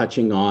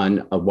touching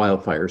on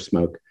wildfire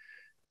smoke.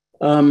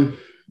 When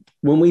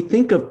we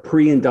think of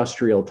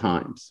pre-industrial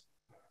times,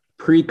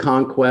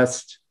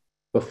 pre-conquest,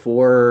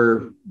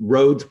 before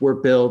roads were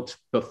built,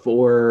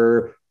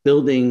 before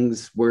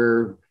buildings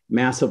were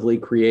massively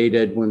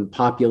created, when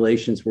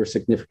populations were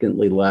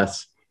significantly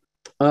less,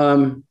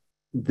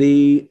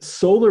 the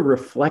solar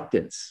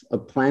reflectance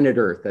of planet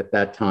Earth at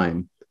that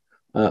time,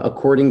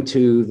 according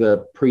to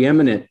the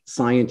preeminent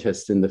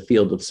scientist in the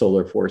field of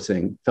solar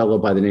forcing, a fellow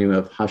by the name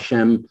of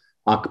Hashem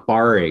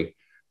Akbari,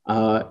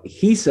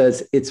 he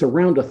says it's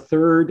around a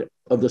third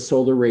of the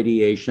solar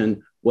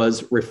radiation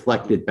was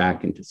reflected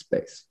back into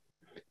space.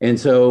 And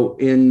so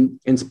in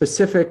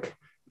specific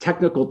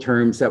technical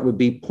terms, that would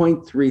be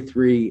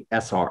 0.33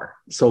 SR,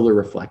 solar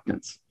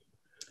reflectance.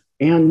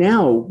 And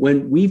now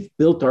when we've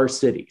built our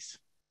cities,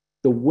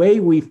 the way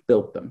we've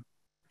built them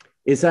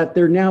is that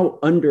they're now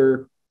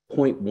under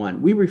 0.1.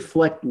 We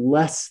reflect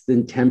less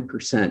than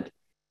 10%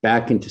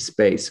 back into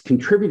space,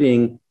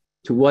 contributing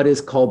to what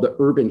is called the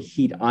urban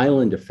heat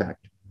island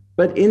effect.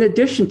 But in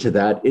addition to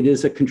that, it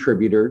is a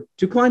contributor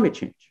to climate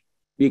change,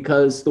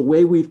 because the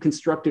way we've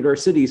constructed our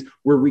cities,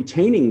 we're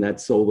retaining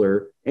that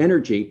solar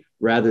energy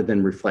rather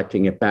than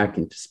reflecting it back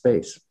into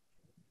space.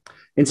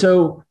 And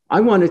so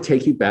I want to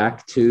take you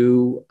back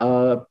to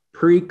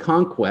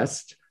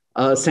pre-conquest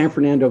San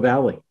Fernando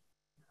Valley.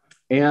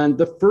 And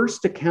the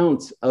first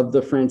accounts of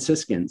the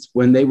Franciscans,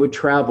 when they would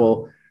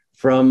travel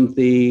from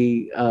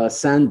the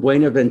San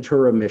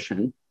Buenaventura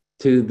mission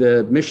to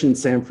the mission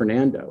San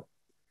Fernando,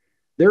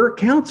 their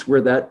accounts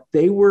were that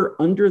they were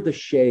under the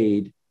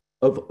shade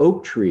of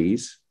oak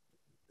trees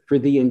for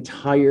the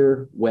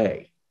entire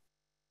way.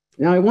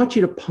 Now, I want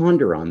you to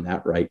ponder on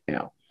that right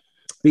now,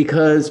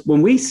 because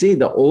when we see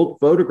the old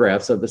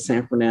photographs of the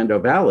San Fernando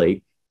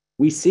Valley,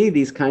 we see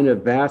these kind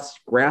of vast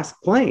grass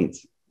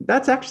plains.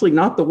 That's actually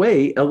not the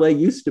way LA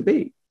used to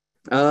be.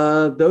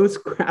 Those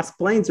grass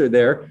plains are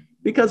there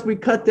because we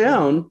cut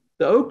down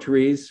the oak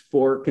trees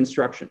for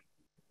construction.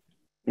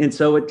 And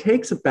so it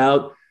takes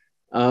about,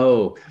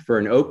 for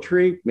an oak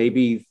tree,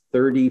 maybe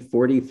 30,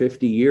 40,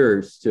 50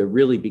 years to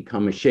really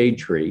become a shade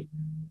tree.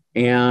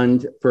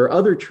 And for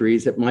other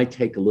trees, it might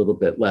take a little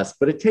bit less,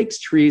 but it takes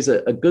trees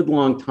a good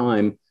long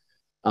time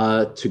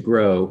to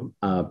grow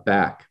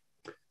back.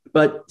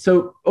 But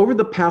so over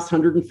the past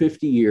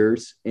 150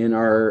 years in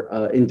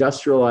our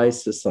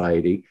industrialized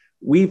society,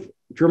 we've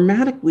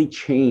dramatically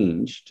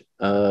changed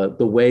the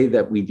way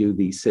that we do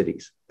these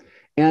cities.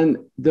 And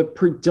the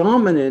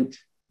predominant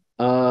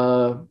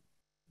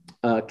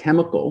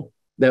chemical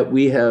that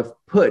we have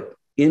put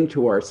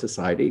into our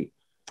society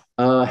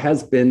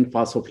has been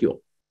fossil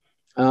fuel.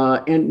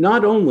 And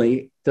not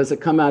only does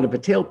it come out of a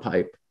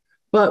tailpipe,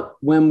 but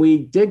when we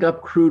dig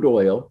up crude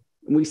oil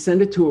and we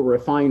send it to a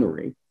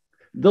refinery,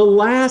 the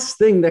last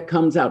thing that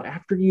comes out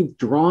after you've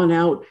drawn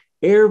out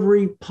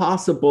every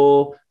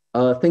possible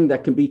thing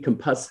that can be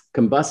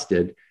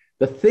combusted,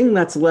 the thing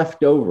that's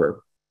left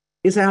over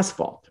is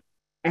asphalt.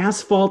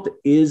 Asphalt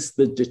is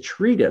the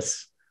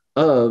detritus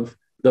of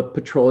the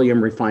petroleum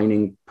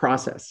refining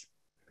process.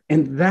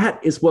 And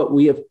that is what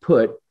we have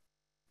put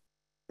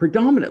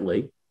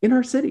predominantly in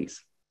our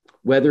cities,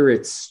 whether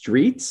it's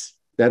streets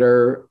that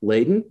are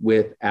laden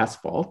with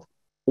asphalt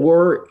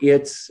or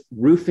it's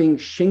roofing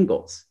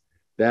shingles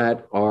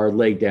that are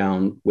laid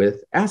down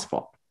with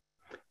asphalt.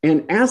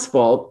 And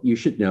asphalt, you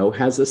should know,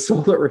 has a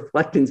solar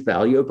reflectance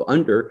value of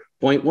under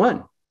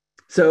 0.1.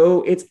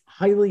 So it's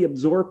highly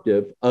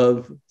absorptive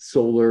of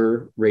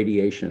solar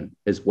radiation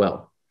as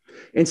well.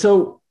 And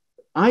so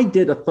I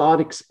did a thought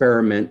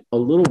experiment a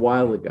little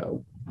while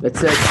ago that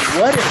said,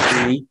 what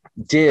if we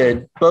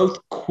did both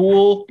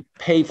cool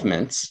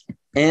pavements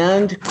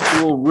and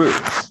cool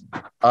roofs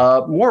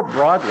more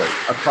broadly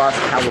across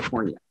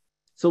California?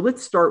 So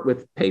let's start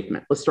with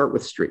pavement. Let's start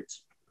with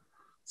streets.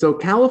 So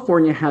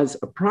California has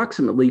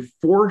approximately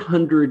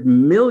 400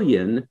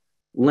 million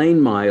lane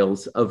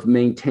miles of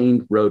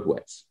maintained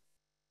roadways.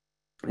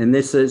 And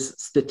this is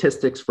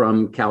statistics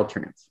from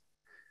Caltrans.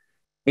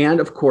 And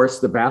of course,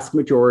 the vast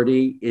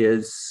majority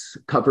is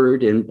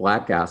covered in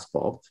black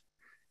asphalt.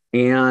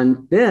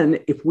 And then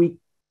if we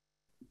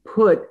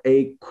put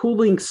a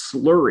cooling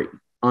slurry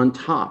on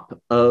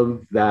top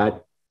of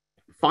that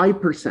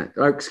 5%,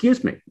 or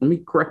excuse me, let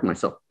me correct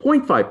myself,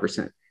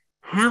 0.5%,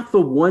 half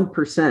of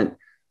 1%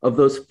 of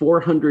those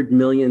 400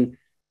 million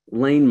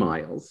lane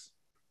miles,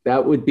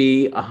 that would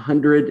be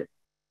 100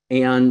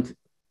 and,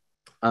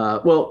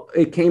 well,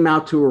 it came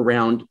out to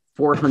around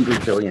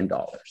 $400 billion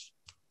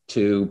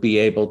to be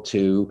able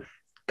to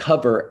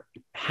cover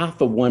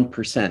half of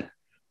 1%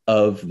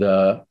 of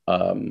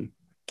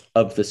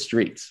the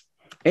streets.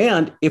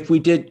 And if we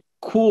did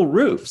cool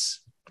roofs,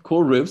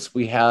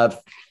 we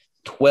have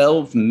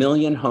 12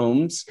 million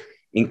homes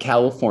in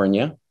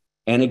California.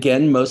 And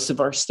again, most of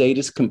our state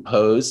is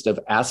composed of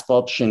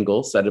asphalt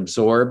shingles that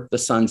absorb the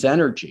sun's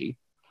energy.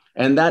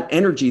 And that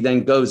energy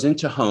then goes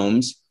into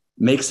homes,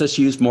 makes us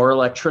use more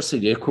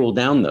electricity to cool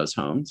down those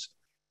homes.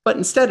 But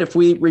instead, if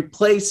we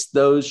replace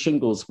those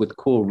shingles with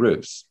cool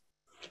roofs,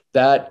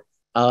 that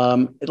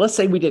let's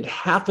say we did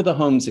half of the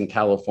homes in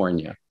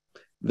California,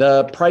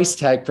 the price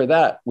tag for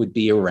that would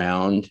be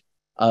around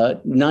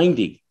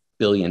 $90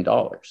 billion.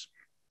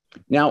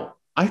 Now,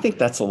 I think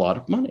that's a lot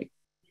of money.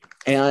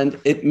 And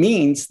it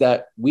means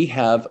that we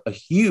have a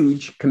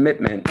huge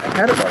commitment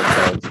ahead of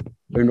ourselves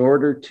in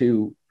order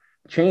to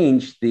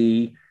change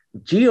the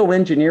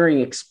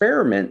geoengineering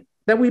experiment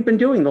that we've been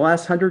doing the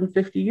last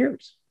 150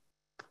 years.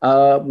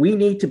 We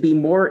need to be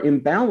more in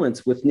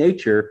balance with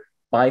nature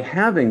by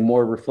having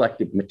more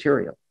reflective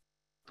material.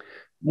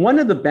 One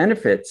of the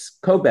benefits,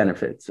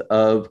 co-benefits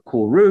of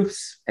cool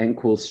roofs and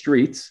cool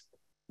streets,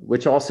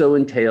 which also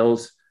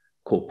entails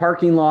cool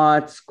parking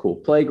lots, cool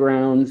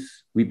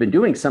playgrounds. We've been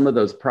doing some of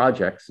those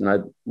projects, and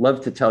I'd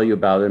love to tell you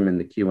about them in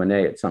the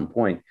Q&A at some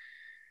point,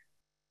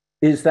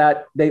 is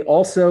that they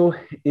also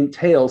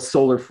entail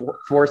solar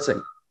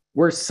forcing,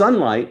 where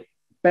sunlight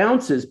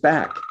bounces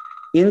back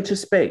into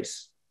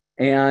space,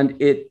 and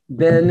it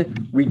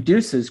then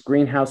reduces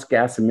greenhouse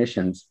gas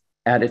emissions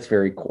at its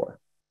very core.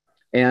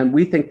 And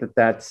we think that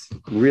that's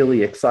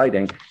really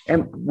exciting.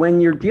 And when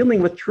you're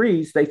dealing with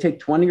trees, they take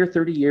 20 or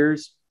 30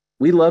 years.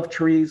 We love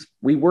trees.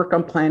 We work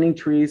on planting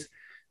trees.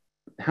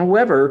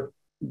 However,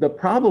 the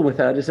problem with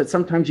that is that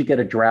sometimes you get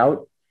a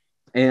drought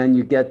and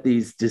you get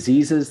these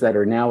diseases that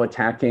are now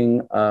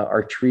attacking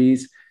our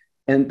trees.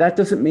 And that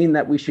doesn't mean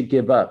that we should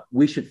give up.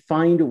 We should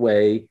find a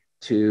way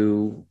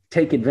to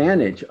take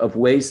advantage of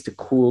ways to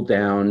cool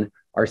down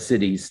our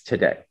cities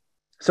today.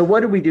 So what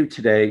do we do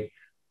today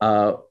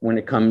when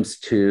it comes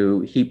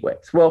to heat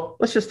waves? Well,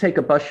 let's just take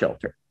a bus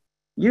shelter.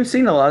 You've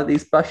seen a lot of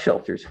these bus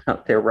shelters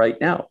out there right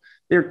now.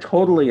 They're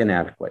totally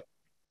inadequate.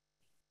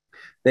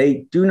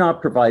 They do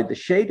not provide the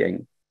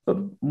shading, but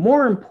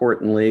more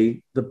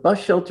importantly, the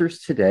bus shelters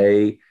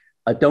today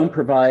don't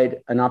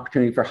provide an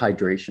opportunity for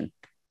hydration.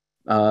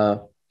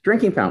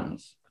 Drinking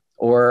fountains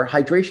or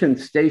hydration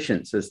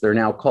stations, as they're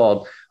now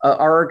called.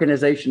 Our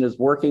organization is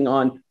working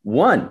on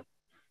one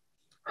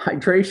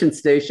hydration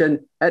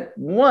station at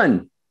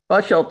one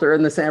bus shelter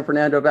in the San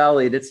Fernando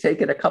Valley. And it's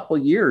taken a couple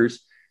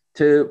years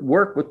to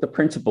work with the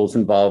principals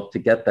involved to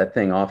get that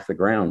thing off the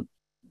ground.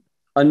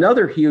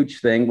 Another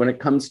huge thing when it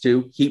comes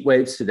to heat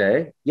waves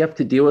today, you have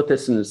to deal with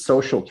this in the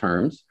social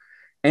terms,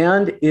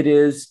 and it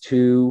is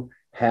to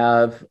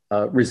have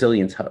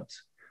resilience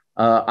hubs.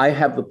 I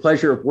have the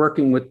pleasure of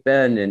working with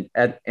Ben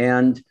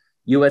and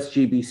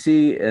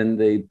USGBC and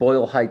the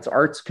Boyle Heights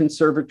Arts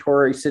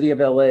Conservatory, City of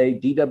LA,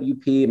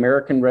 DWP,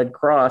 American Red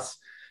Cross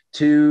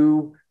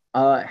to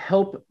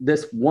help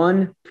this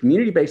one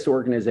community-based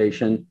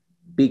organization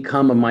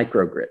become a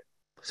microgrid.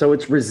 So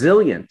it's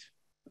resilient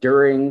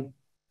during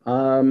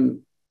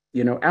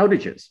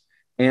outages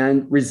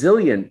and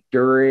resilient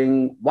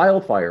during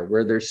wildfire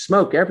where there's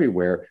smoke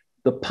everywhere.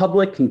 The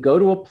public can go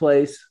to a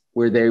place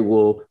where they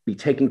will be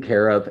taken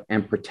care of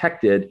and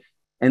protected,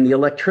 and the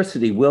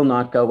electricity will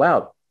not go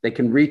out. They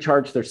can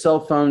recharge their cell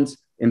phones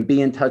and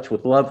be in touch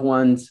with loved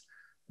ones.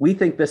 We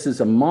think this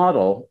is a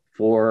model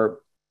for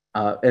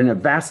a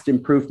vast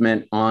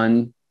improvement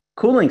on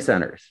cooling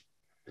centers.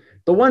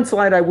 The one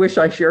slide I wish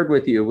I shared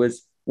with you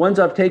was ones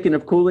I've taken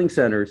of cooling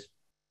centers,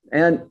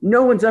 and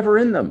no one's ever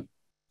in them.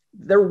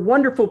 They're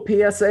wonderful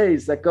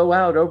PSAs that go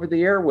out over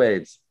the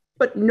airwaves,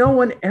 but no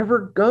one ever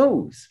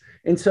goes.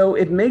 And so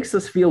it makes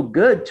us feel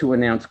good to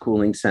announce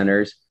cooling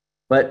centers,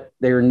 but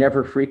they are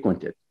never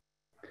frequented.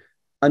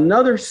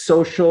 Another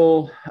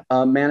social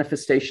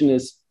manifestation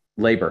is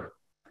labor.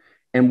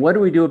 And what do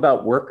we do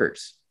about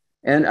workers?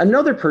 And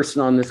another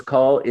person on this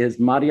call is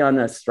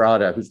Mariana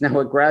Estrada, who's now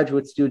a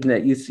graduate student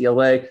at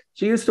UCLA.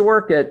 She used to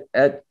work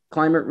at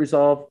Climate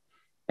Resolve,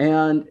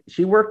 and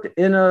she worked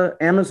in an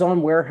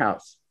Amazon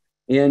warehouse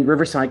in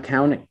Riverside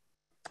County.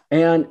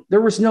 And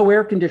there was no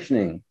air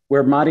conditioning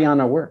where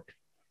Mariana worked.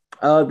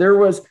 There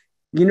was,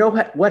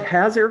 what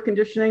has air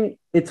conditioning?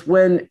 It's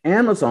when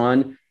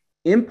Amazon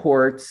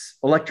imports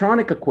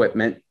electronic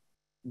equipment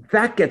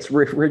that gets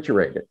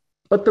refrigerated.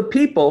 But the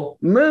people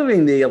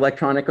moving the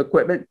electronic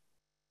equipment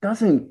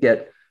doesn't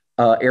get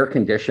air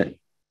condition.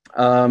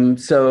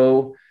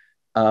 Did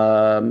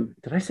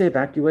I say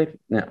evacuate?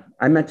 No,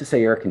 I meant to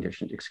say air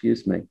conditioned,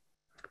 excuse me.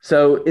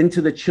 So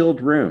into the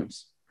chilled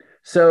rooms.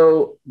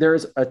 So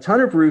there's a ton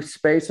of roof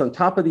space on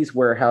top of these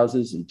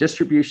warehouses and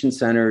distribution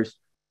centers.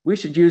 We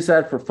should use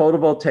that for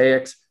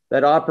photovoltaics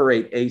that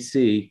operate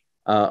AC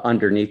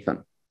underneath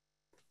them.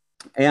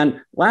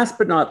 And last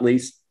but not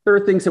least, there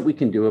are things that we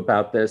can do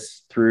about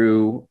this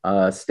through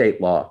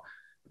state law.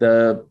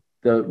 The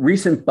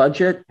recent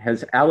budget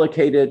has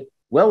allocated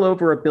well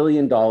over $1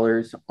 billion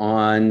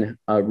on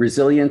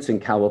resilience in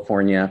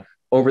California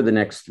over the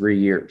next 3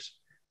 years.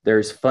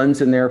 There's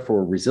funds in there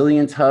for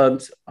resilience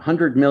hubs,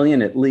 100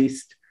 million at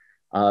least.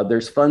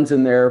 There's funds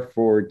in there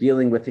for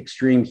dealing with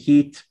extreme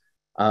heat.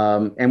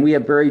 And we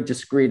have very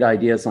discrete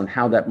ideas on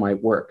how that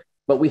might work.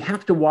 But we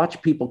have to watch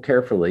people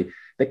carefully.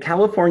 The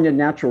California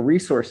Natural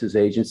Resources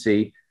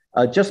Agency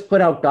just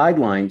put out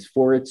guidelines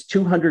for its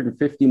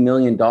 $250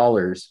 million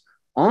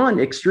on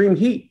extreme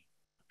heat.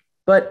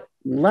 But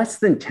less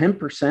than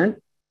 10%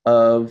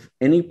 of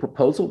any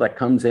proposal that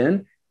comes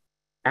in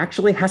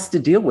actually has to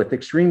deal with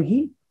extreme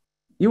heat.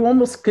 You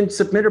almost can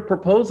submit a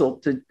proposal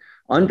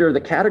under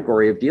the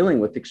category of dealing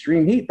with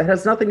extreme heat that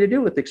has nothing to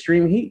do with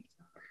extreme heat.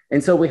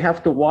 And so we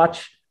have to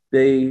watch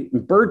the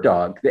bird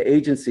dog, the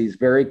agencies,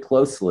 very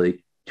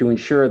closely to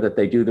ensure that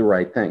they do the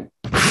right thing.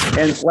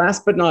 And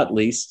last but not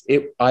least,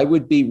 I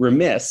would be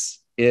remiss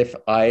if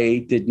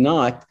I did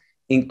not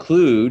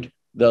include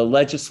the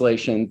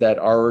legislation that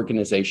our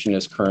organization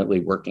is currently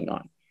working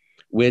on,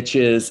 which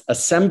is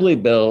Assembly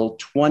Bill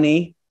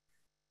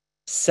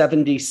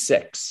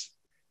 2076.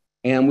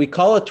 And we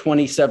call it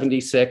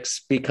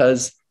 2076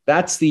 because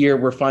that's the year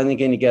we're finally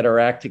going to get our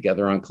act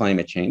together on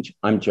climate change.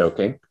 I'm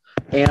joking.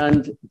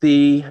 And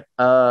the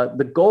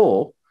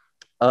goal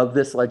of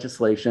this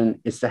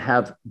legislation is to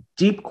have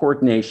deep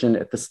coordination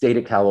at the state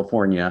of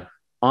California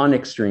on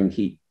extreme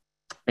heat.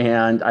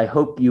 And I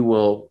hope you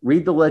will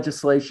read the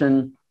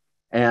legislation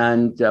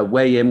and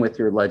weigh in with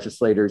your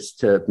legislators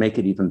to make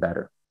it even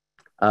better.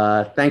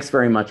 Thanks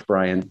very much,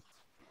 Brian.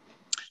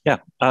 Yeah,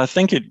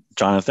 thank you,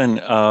 Jonathan.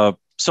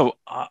 So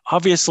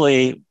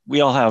obviously,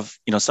 we all have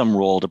some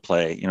role to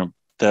play.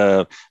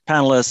 The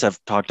panelists have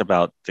talked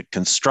about the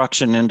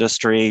construction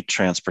industry,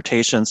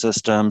 transportation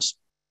systems,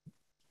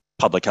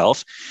 public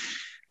health,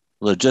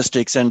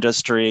 logistics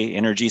industry,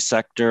 energy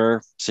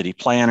sector, city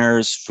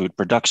planners, food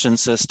production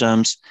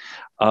systems.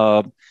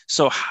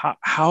 So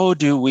how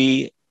do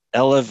we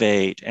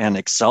elevate and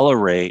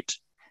accelerate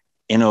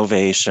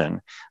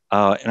innovation?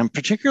 And I'm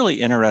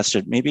particularly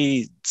interested,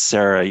 maybe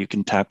Sarah, you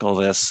can tackle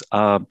this.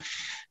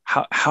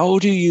 How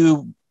do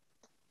you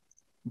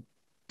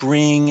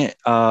bring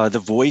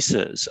the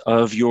voices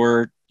of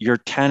your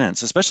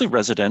tenants, especially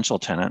residential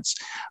tenants,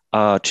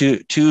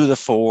 to the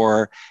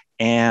fore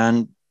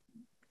and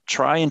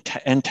try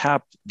and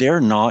tap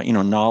their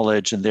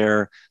knowledge and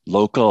their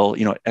local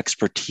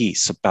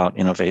expertise about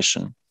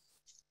innovation?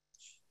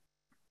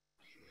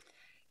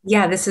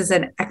 Yeah, this is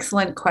an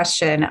excellent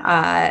question.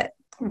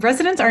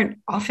 Residents aren't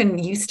often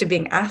used to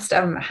being asked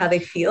how they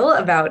feel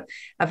about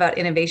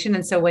innovation.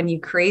 And so when you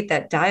create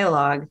that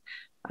dialogue,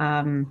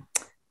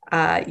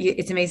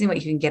 it's amazing what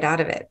you can get out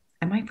of it.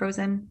 Am I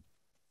frozen?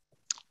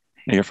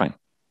 No, you're fine.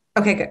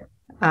 Okay, good.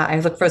 I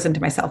look frozen to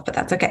myself, but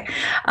that's okay.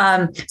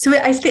 So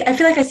I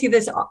feel like I see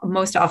this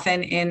most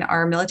often in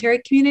our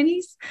military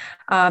communities,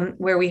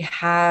 where we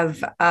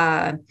have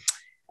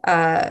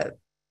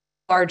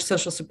large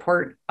social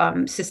support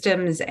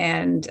systems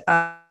and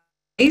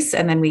then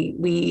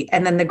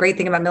then the great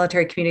thing about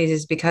military communities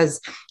is because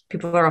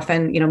people are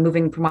often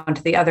moving from one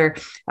to the other.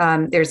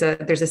 There's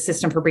a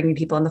system for bringing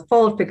people in the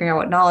fold, figuring out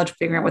what knowledge,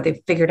 figuring out what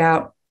they've figured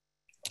out,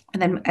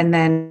 and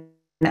then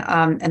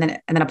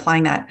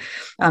applying that.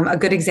 A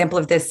good example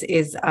of this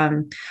is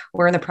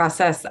we're in the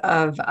process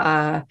of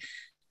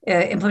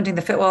implementing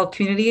the Fitwell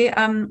community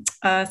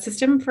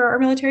system for our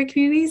military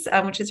communities,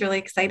 which is really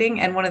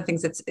exciting. And one of the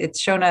things it's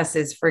shown us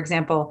is, for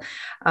example,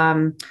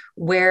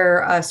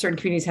 where certain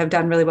communities have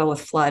done really well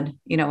with flood.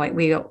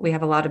 We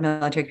have a lot of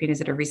military communities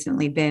that have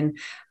recently been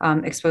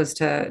exposed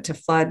to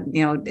flood,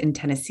 in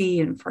Tennessee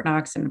and Fort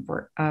Knox and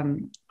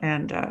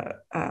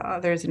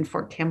others in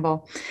Fort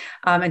Campbell.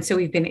 And so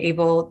we've been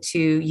able to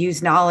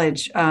use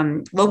knowledge,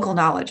 local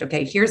knowledge.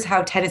 Okay, here's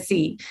how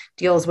Tennessee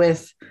deals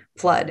with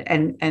flood,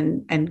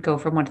 and go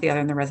from one to the other,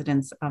 and the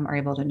residents are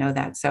able to know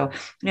that. So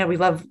we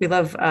love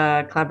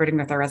collaborating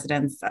with our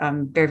residents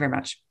very, very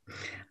much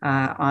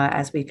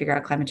as we figure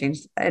out climate change.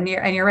 And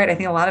you're right. I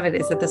think a lot of it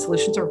is that the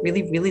solutions are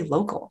really, really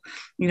local.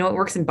 What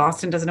works in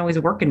Boston doesn't always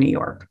work in New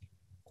York,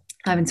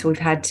 and so we've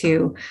had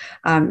to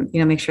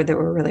make sure that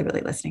we're really,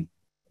 really listening.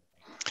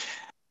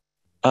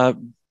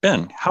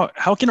 Ben,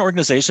 how can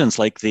organizations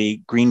like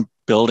the Green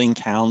Building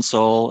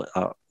Council,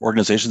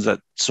 organizations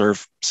that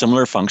serve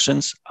similar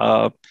functions,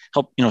 help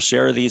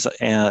share these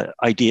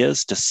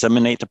ideas,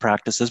 disseminate the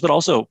practices, but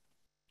also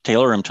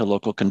tailor them to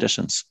local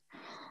conditions?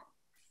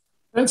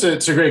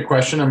 It's a great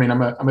question. I mean,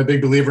 I'm a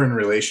big believer in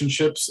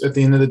relationships at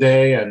the end of the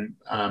day, and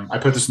I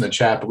put this in the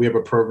chat, but we have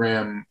a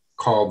program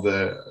called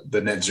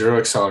the Net Zero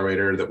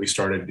Accelerator that we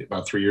started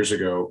about 3 years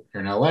ago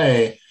here in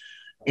LA.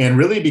 And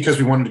really because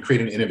we wanted to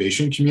create an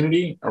innovation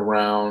community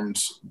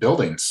around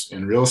buildings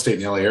and real estate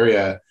in the LA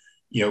area.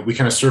 We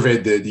kind of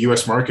surveyed the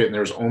US market, and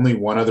there was only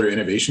one other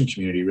innovation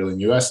community really in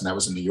the US, and that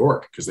was in New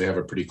York, because they have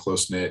a pretty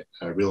close-knit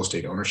real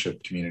estate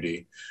ownership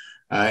community.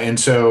 And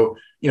so,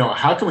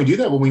 how can we do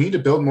that? Well, we need to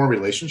build more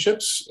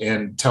relationships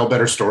and tell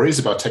better stories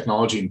about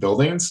technology and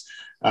buildings.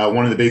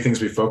 One of the big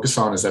things we focus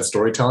on is that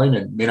storytelling.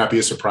 It may not be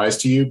a surprise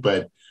to you,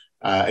 but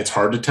it's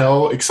hard to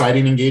tell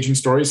exciting, engaging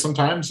stories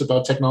sometimes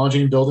about technology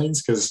and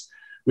buildings, because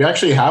we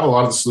actually have a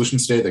lot of the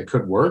solutions today that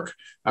could work,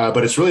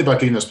 but it's really about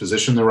getting those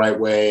positioned the right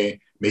way,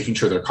 making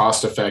sure they're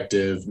cost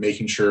effective,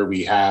 making sure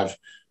we have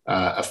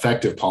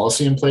effective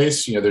policy in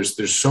place.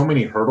 There's so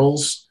many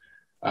hurdles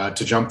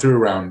to jump through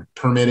around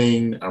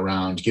permitting,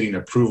 around getting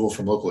approval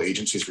from local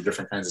agencies for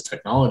different kinds of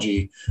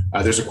technology.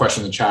 There's a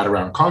question in the chat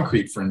around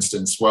concrete, for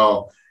instance.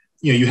 Well,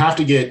 you have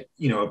to get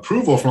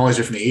approval from all these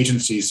different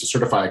agencies to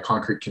certify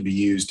concrete can be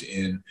used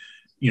in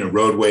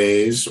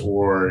roadways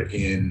or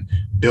in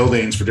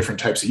buildings for different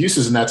types of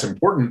uses, and that's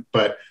important.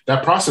 But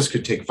that process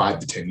could take 5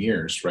 to 10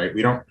 years, right?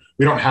 We don't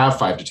have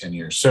 5 to 10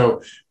 years.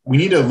 So we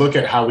need to look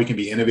at how we can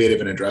be innovative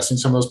in addressing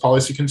some of those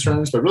policy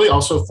concerns, but really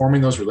also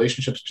forming those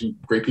relationships between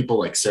great people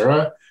like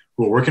Sarah,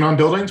 who are working on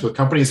buildings, with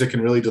companies that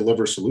can really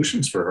deliver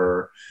solutions for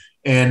her.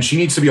 And she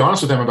needs to be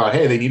honest with them about,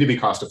 hey, they need to be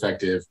cost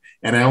effective,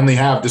 and I only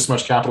have this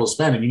much capital to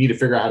spend, and you need to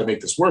figure out how to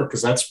make this work,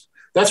 because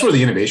that's where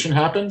the innovation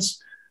happens.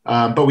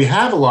 But we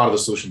have a lot of the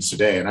solutions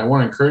today, and I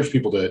want to encourage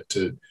people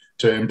to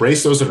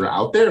embrace those that are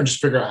out there and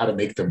just figure out how to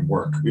make them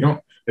work.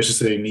 It's just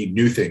that they need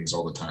new things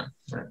all the time,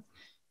 right?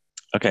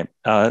 Okay.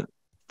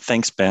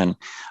 Thanks, Ben.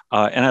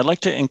 And I'd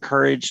like to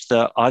encourage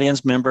the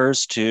audience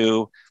members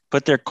to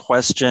put their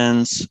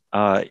questions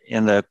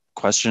in the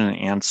question and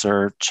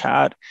answer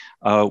chat.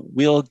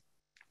 We'll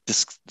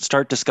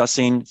start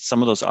discussing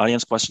some of those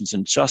audience questions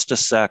in just a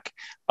sec,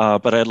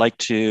 but I'd like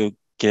to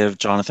give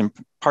Jonathan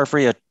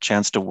Parfrey a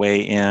chance to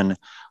weigh in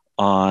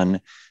on,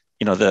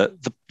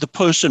 the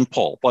push and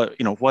pull.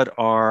 What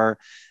are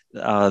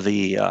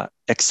the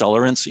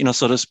accelerants,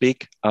 so to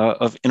speak,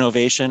 of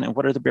innovation, and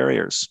what are the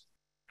barriers?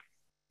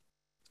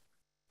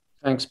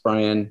 Thanks,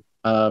 Brian.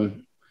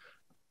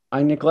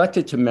 I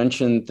neglected to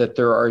mention that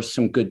there are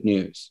some good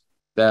news,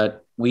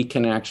 that we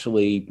can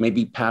actually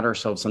maybe pat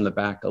ourselves on the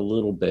back a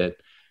little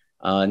bit.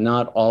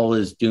 Not all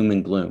is doom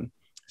and gloom.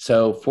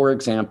 So, for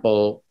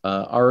example,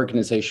 our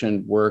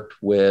organization worked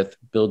with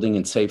building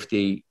and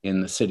safety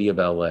in the city of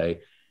LA,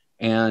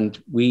 and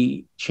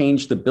we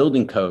changed the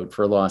building code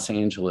for Los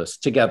Angeles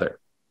together.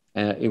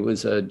 It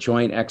was a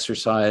joint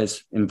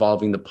exercise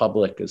involving the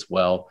public as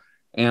well.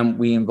 And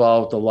we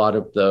involved a lot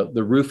of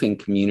the roofing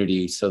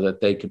community so that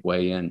they could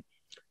weigh in.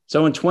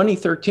 So in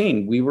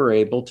 2013, we were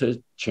able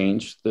to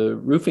change the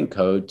roofing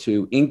code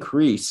to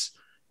increase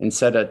and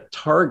set a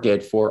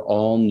target for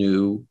all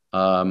new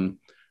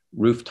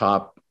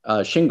rooftop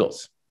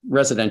shingles,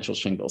 residential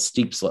shingles,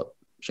 steep slope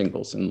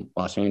shingles in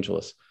Los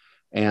Angeles.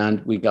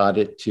 And we got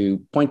it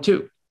to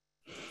 0.2.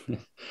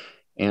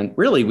 And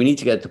really, we need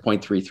to get to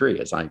 0.33,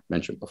 as I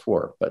mentioned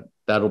before, but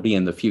that'll be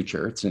in the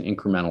future. It's an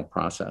incremental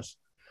process.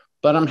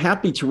 But I'm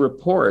happy to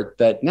report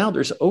that now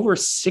there's over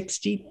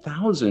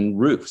 60,000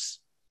 roofs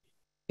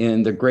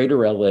in the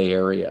greater LA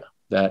area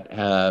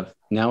that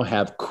now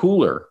have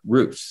cooler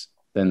roofs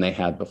than they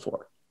had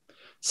before.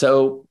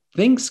 So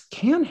things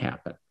can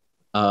happen,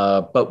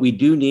 but we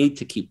do need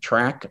to keep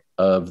track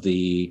of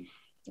the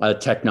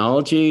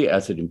technology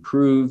as it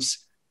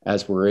improves,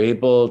 as we're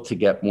able to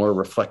get more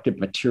reflective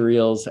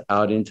materials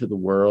out into the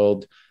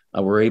world.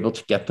 We're able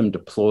to get them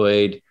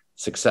deployed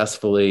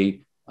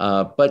successfully,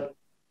 but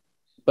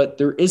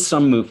there is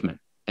some movement,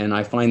 and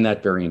I find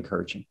that very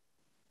encouraging.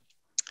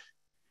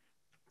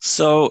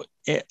 So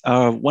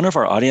one of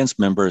our audience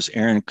members,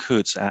 Aaron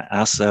Coots,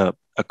 asked a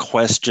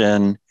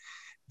question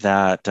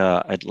that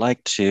I'd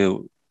like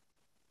to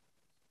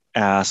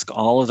ask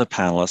all of the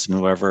panelists, and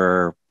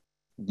whoever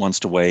wants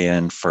to weigh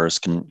in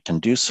first can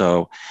do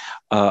so,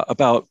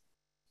 about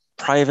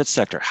private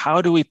sector.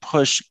 How do we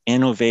push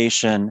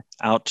innovation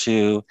out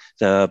to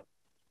the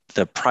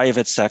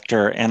private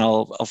sector? And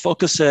I'll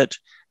focus it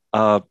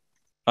on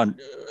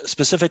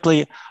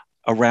specifically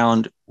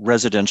around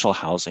residential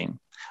housing.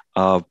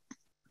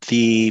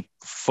 The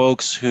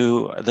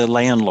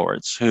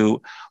landlords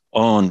who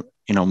own,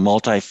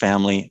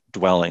 multifamily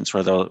dwellings,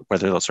 whether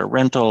those are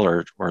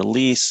rental or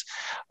lease,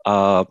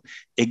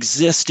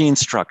 existing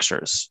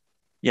structures.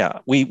 Yeah,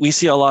 we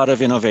see a lot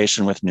of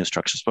innovation with new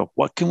structures, but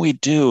what can we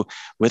do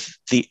with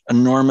the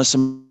enormous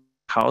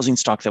housing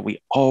stock that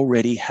we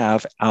already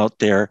have out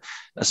there,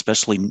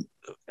 especially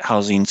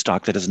housing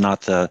stock that is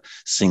not the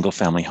single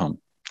family home?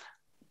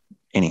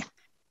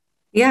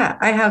 Yeah,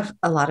 I have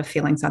a lot of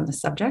feelings on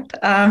this subject.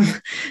 Frankly,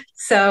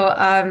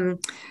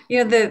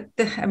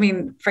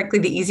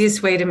 the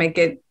easiest way to make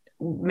it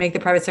make the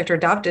private sector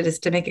adopt it is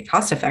to make it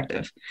cost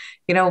effective.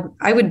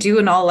 I would do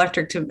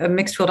a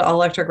mixed fuel to all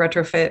electric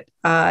retrofit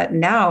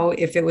now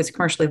if it was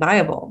commercially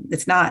viable.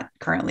 It's not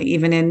currently,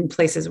 even in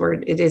places where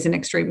it is an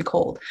extreme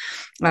cold.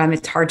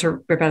 It's hard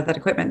to rip out that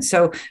equipment.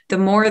 So the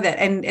more that,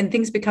 and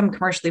things become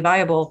commercially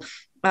viable,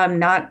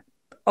 not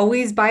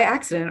always by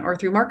accident or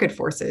through market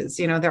forces.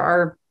 There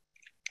are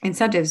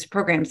incentives,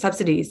 programs,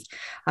 subsidies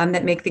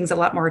that make things a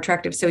lot more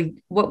attractive. So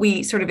what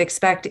we sort of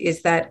expect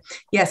is that,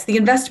 yes, the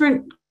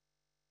investment,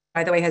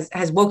 by the way,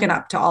 has woken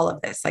up to all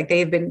of this. Like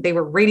they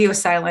were radio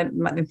silent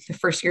the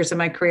first years of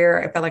my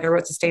career. I felt like I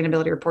wrote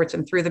sustainability reports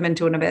and threw them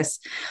into an abyss.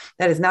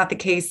 That is not the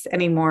case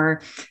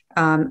anymore.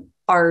 Our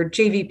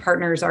JV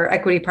partners, our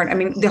equity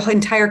partner, the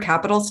entire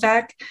capital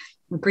stack,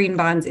 green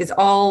bonds is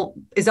all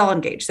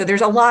engaged. So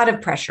there's a lot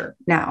of pressure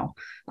now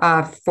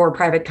for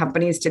private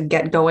companies to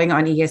get going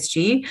on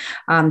ESG.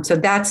 So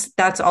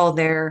that's all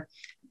there.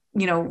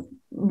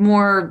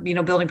 More,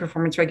 building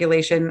performance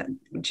regulation,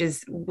 which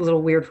is a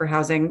little weird for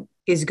housing,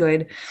 is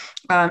good.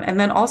 And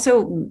then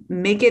also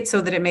make it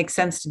so that it makes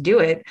sense to do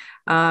it.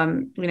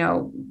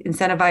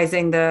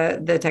 Incentivizing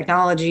the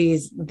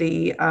technologies,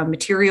 the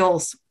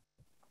materials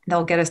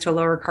that'll get us to a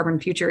lower carbon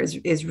future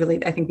is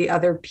really, I think, the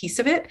other piece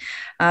of it.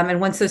 And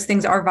once those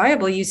things are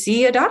viable, you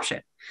see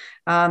adoption.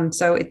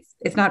 So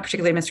it's not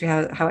particularly a mystery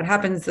how it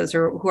happens. Those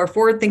who are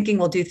forward thinking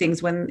will do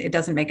things when it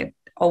doesn't make it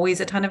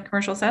always a ton of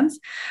commercial sense.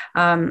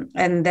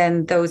 And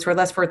then those who are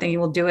less forward thinking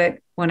will do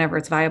it whenever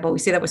it's viable. We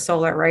see that with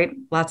solar, right?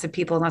 Lots of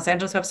people in Los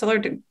Angeles who have solar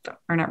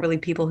are not really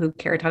people who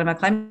care a ton about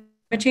climate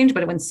change,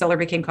 but when solar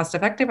became cost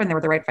effective and there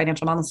were the right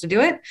financial models to do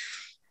it,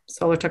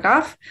 solar took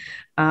off.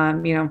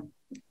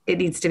 It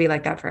needs to be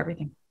like that for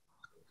everything.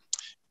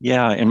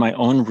 Yeah, in my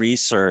own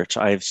research,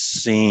 I've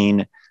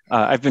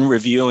been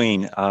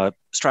reviewing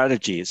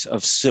strategies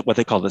of what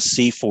they call the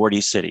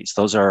C40 cities.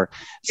 Those are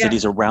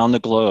cities around the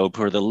globe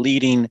who are the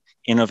leading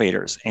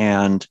innovators.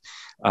 And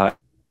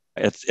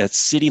at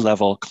city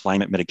level,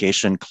 climate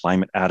mitigation,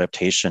 climate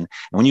adaptation.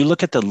 And when you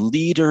look at the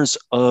leaders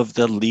of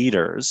the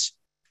leaders,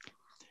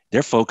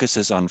 their focus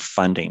is on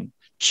funding,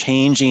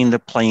 changing the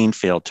playing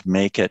field to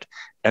make it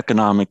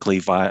economically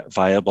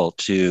viable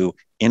to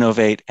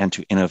innovate and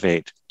to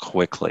innovate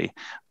quickly.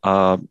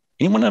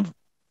 Anyone of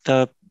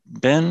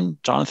Ben,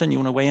 Jonathan, you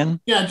want to weigh in?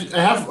 Yeah, I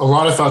have a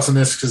lot of thoughts on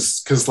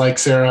this because like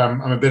Sarah,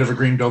 I'm a bit of a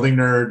green building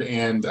nerd,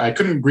 and I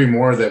couldn't agree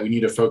more that we need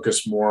to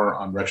focus more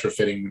on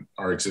retrofitting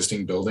our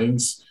existing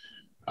buildings.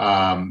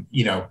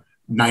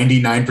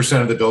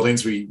 99% of the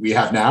buildings we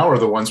have now are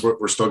the ones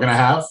we're still going to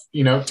have,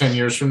 10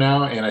 years from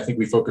now. And I think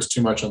we focus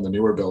too much on the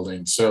newer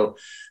buildings. So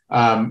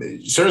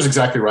Sarah's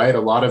exactly right. A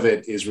lot of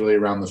it is really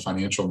around the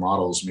financial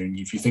models.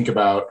 If you think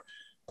about,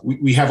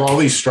 we have all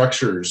these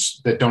structures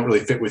that don't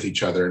really fit with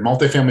each other. And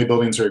multifamily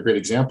buildings are a great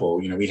example.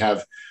 We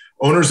have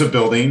owners of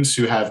buildings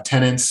who have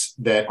tenants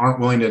that aren't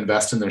willing to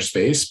invest in their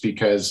space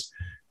because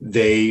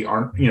they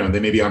aren't, they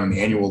may be on an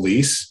annual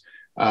lease.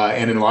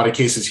 And in a lot of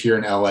cases here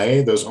in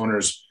LA, those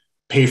owners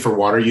pay for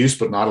water use,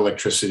 but not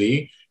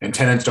electricity. And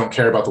tenants don't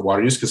care about the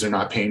water use because they're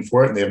not paying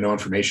for it and they have no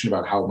information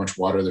about how much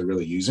water they're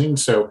really using.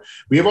 So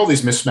we have all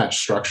these mismatched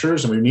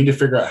structures and we need to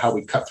figure out how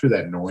we cut through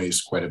that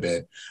noise quite a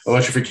bit.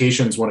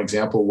 Electrification is one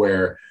example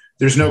where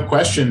there's no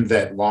question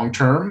that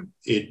long-term,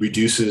 it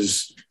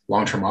reduces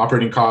long-term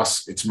operating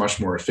costs. It's much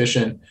more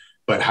efficient.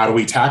 But how do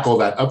we tackle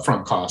that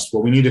upfront cost?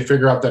 Well, we need to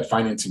figure out that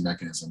financing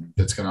mechanism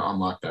that's going to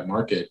unlock that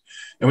market.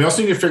 And we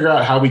also need to figure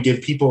out how we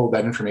give people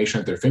that information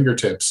at their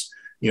fingertips.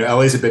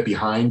 LA is a bit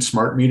behind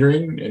smart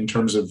metering in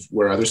terms of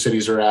where other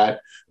cities are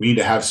at. We need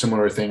to have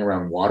similar thing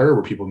around water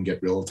where people can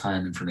get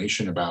real-time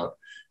information about,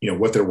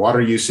 what their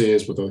water use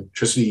is, what the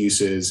electricity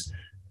use is.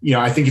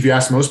 I think if you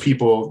ask most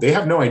people, they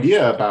have no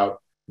idea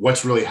about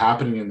what's really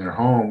happening in their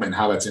home and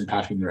how that's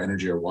impacting their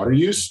energy or water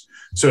use.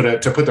 So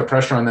to put the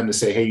pressure on them to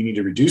say, hey, you need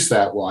to reduce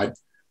that. Well,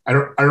 I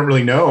don't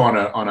really know on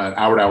an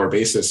hour-to-hour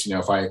basis,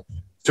 if I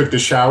took the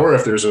shower,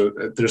 if there's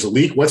a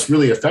leak, what's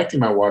really affecting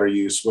my water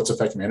use, what's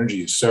affecting my energy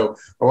use. So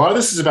a lot of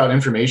this is about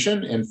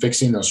information and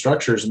fixing those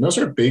structures. And those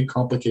are big,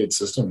 complicated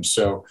systems.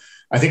 So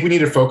I think we need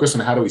to focus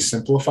on how do we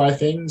simplify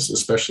things,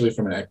 especially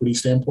from an equity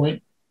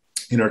standpoint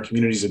in our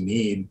communities of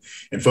need,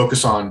 and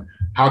focus on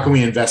how can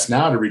we invest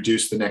now to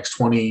reduce the next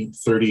 20,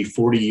 30,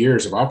 40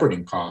 years of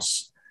operating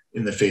costs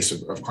in the face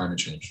of climate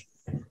change.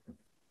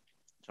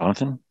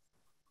 Jonathan?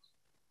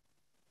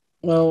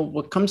 Well,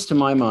 what comes to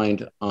my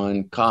mind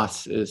on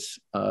costs is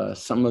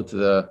some of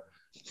the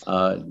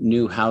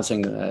new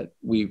housing that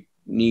we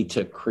need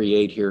to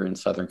create here in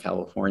Southern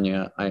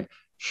California. I'm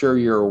sure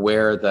you're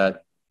aware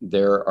that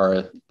there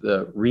are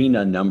the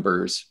RENA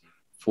numbers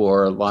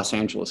for Los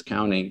Angeles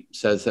County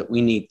says that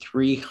we need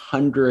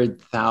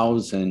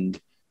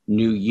 300,000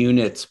 new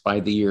units by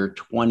the year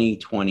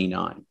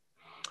 2029.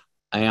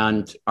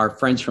 And our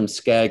friends from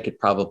SCAG could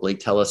probably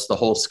tell us the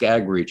whole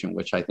SCAG region,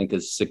 which I think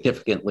is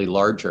significantly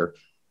larger,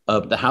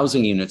 of the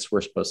housing units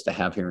we're supposed to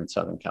have here in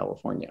Southern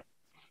California.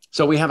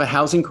 So we have a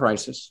housing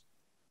crisis,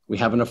 we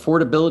have an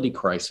affordability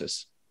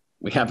crisis,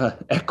 we have an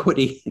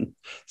equity and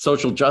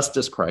social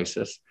justice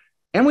crisis,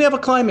 and we have a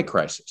climate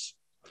crisis.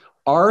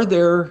 are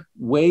there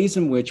ways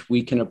in which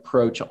we can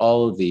approach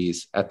all of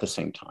these at the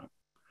same time?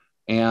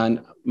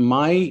 And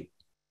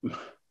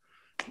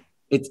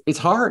it's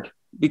hard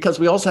because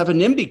we also have a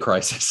NIMBY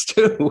crisis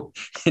too.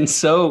 And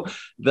so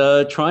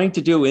the trying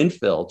to do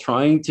infill,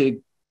 trying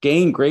to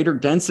gain greater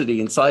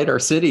density inside our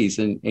cities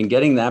and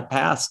getting that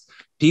past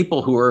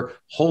people who are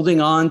holding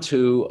on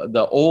to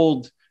the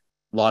old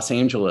Los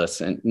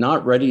Angeles and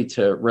not ready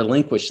to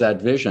relinquish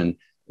that vision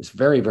is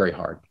very, very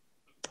hard.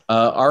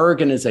 Our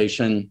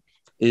organization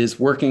is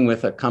working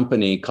with a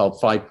company called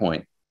 5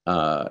 Point.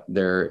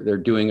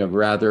 They're doing a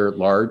rather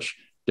large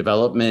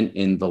development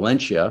in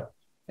Valencia,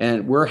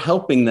 and we're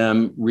helping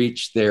them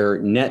reach their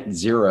net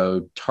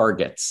zero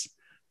targets.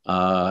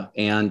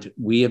 And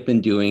we have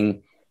been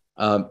doing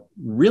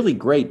really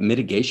great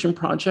mitigation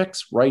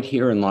projects right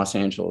here in Los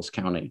Angeles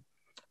County,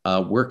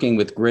 working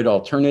with grid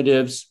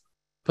alternatives,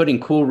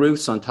 putting cool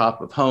roofs on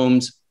top of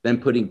homes,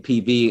 then putting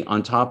PV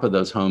on top of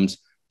those homes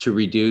to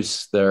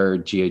reduce their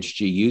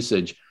GHG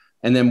usage,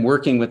 and then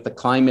working with the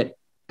Climate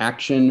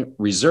Action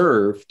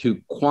Reserve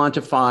to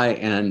quantify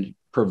and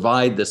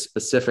provide the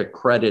specific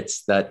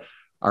credits that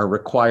are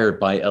required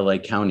by LA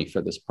County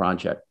for this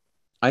project.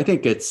 I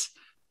think it's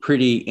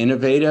pretty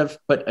innovative,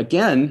 but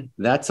again,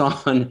 that's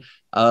on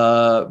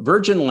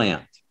virgin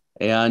land.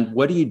 And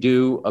what do you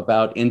do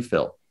about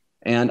infill?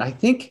 And I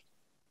think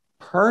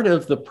part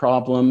of the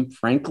problem,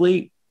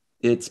 frankly,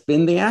 it's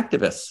been the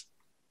activists.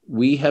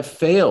 We have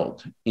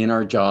failed in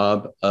our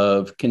job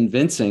of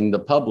convincing the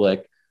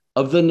public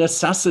of the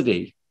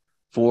necessity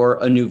for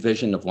a new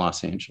vision of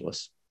Los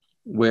Angeles,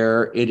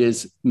 where it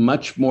is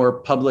much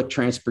more public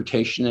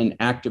transportation and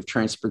active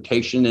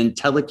transportation and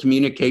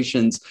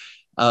telecommunications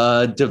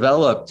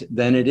developed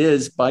than it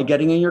is by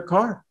getting in your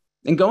car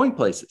and going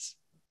places.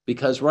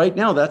 Because right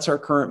now, that's our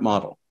current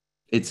model.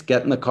 It's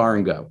get in the car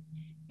and go.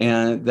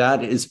 And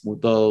that is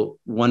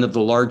one of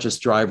the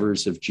largest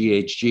drivers of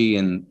GHG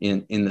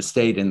in the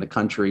state, in the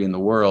country, in the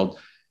world,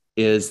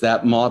 is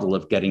that model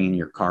of getting in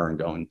your car and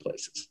going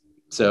places.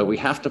 So we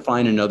have to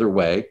find another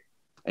way.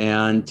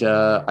 And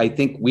I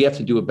think we have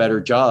to do a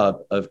better job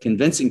of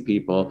convincing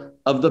people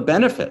of the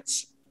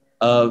benefits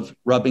of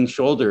rubbing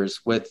shoulders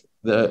with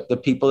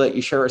the people that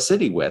you share a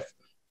city with.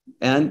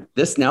 And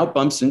this now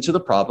bumps into the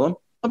problem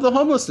of the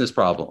homelessness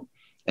problem.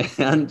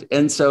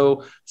 And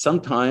so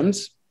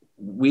sometimes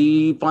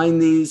we find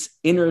these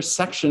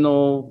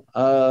intersectional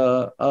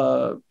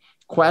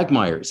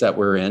quagmires that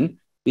we're in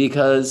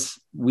because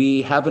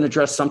we haven't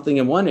addressed something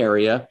in one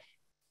area.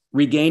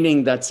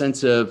 Regaining that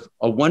sense of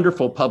a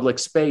wonderful public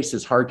space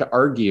is hard to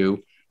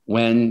argue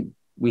when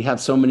we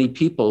have so many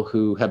people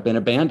who have been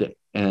abandoned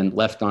and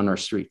left on our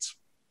streets.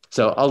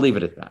 So I'll leave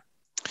it at that.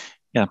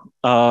 Yeah.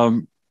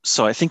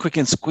 So I think we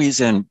can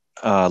squeeze in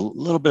a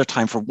little bit of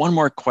time for one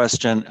more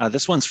question.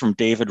 This one's from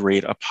David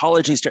Reed.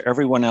 Apologies to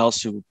everyone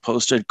else who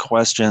posted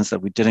questions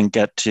that we didn't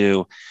get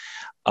to.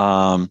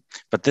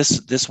 But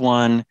this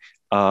one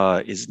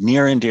is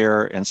near and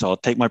dear. And so I'll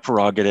take my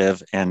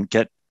prerogative and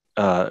get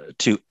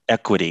to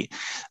equity.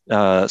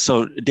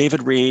 So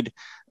David Reed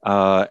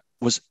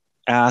was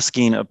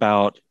asking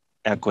about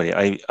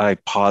equity. I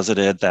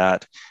posited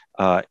that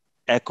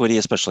equity,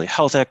 especially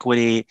health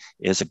equity,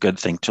 is a good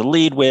thing to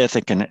lead with.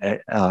 It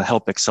can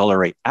help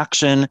accelerate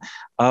action,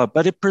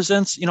 but it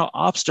presents,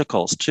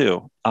 obstacles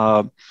too.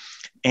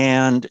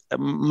 And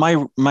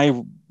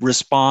my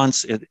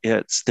response,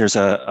 there's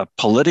a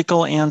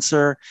political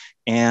answer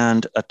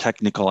and a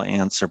technical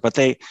answer, but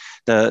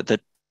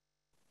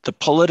the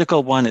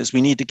political one is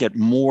we need to get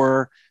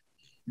more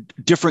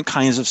different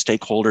kinds of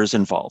stakeholders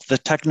involved. The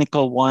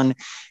technical one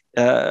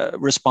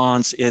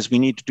response is we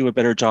need to do a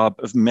better job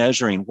of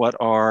measuring what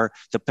are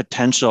the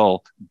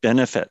potential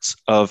benefits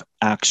of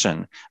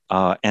action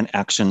and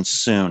action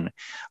soon.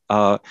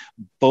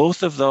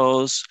 Both of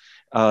those,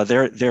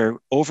 their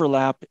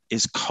overlap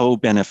is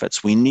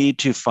co-benefits. We need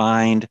to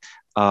find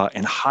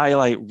and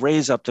highlight,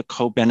 raise up the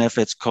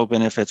co-benefits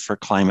for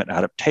climate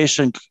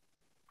adaptation,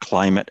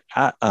 climate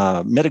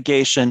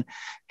mitigation,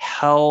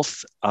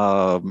 health,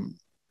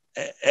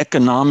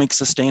 economic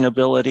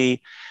sustainability,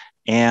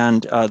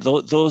 and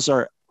those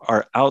are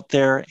out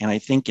there. And I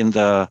think in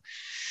the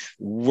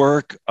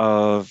work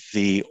of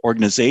the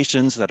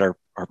organizations that our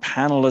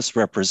panelists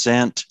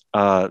represent,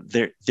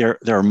 there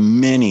are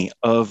many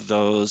of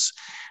those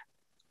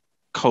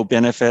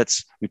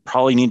co-benefits. We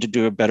probably need to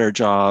do a better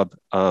job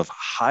of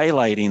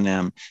highlighting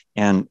them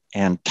and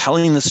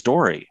telling the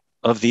story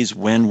of these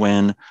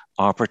win-win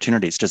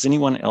opportunities. Does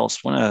anyone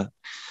else want to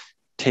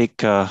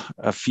take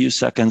a few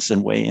seconds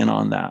and weigh in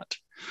on that?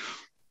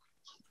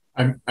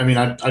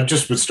 I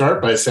just would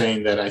start by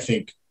saying that I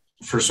think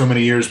for so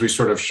many years we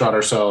sort of shot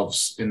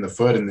ourselves in the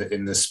foot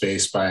in this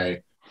space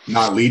by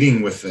not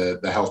leading with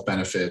the health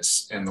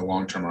benefits and the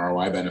long-term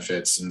ROI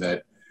benefits, and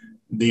that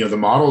the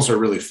models are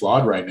really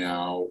flawed right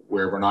now,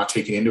 where we're not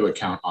taking into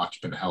account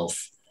occupant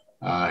health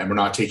and we're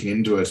not taking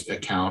into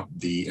account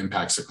the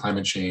impacts of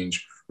climate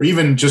change, or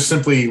even just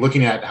simply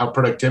looking at how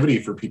productivity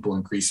for people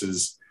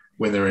increases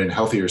when they're in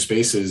healthier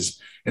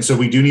spaces. And so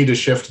we do need to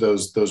shift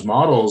those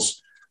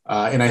models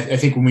And I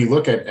think when we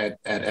look at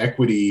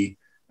equity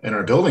in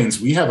our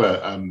buildings, we have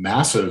a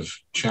massive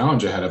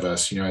challenge ahead of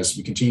us, as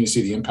we continue to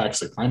see the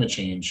impacts of climate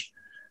change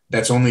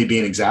that's only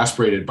being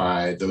exacerbated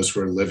by those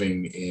who are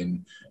living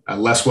in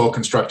less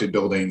well-constructed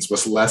buildings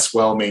with less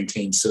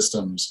well-maintained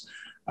systems.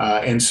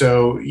 And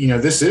so,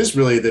 this is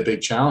really the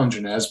big challenge.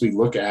 And as we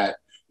look at,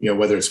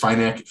 whether it's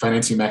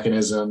financing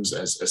mechanisms,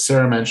 as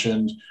Sarah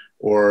mentioned,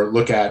 or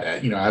look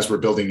at, as we're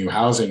building new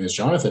housing, as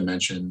Jonathan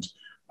mentioned,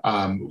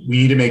 we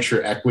need to make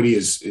sure equity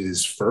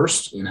is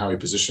first in how we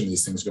position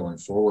these things going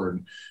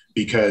forward,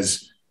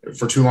 because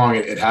for too long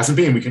it hasn't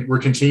been. We're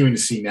continuing to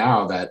see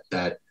now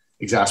that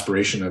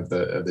exasperation of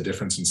the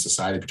difference in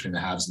society between the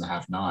haves and the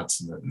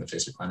have-nots in the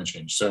face of climate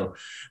change. So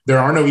there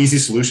are no easy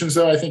solutions,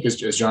 though, I think, as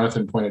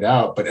Jonathan pointed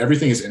out, but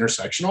everything is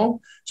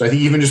intersectional. So I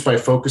think even just by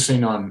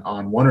focusing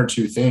on one or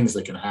two things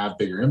that can have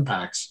bigger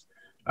impacts,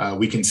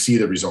 we can see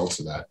the results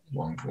of that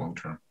long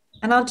term.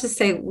 And I'll just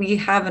say we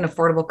have an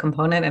affordable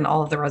component in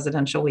all of the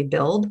residential we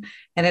build,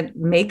 and it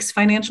makes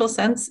financial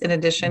sense in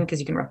addition, because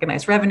you can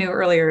recognize revenue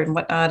earlier and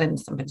whatnot, and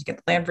sometimes you get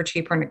the land for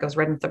cheaper and it goes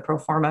right into the pro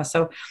forma.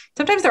 So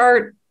sometimes there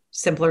are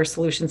simpler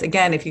solutions.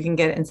 Again, if you can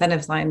get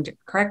incentives lined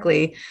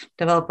correctly,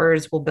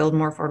 developers will build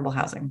more affordable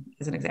housing,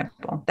 as an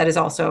example. That is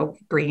also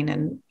green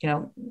and,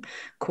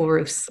 cool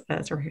roofs,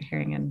 as we're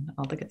hearing, and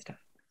all the good stuff.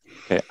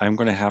 Okay, I'm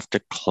going to have to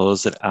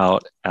close it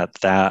out at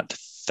that.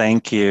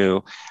 Thank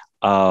you.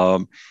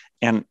 And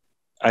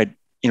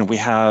we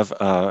have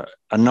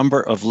a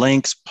number of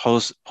links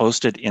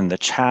posted in the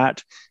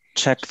chat.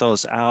 Check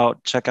those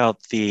out. Check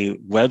out the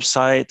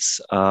websites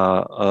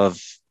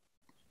of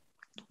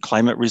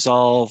Climate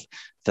Resolve,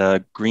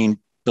 the Green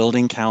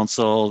Building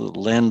Council,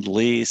 Lend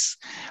Lease,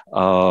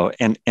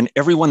 and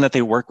everyone that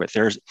they work with.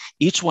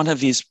 Each one of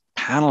these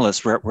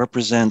panelists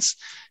represents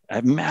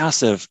a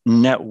massive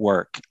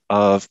network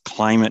of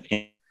climate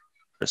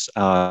interests,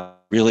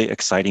 really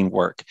exciting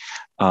work.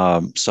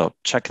 So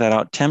check that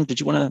out. Tim, did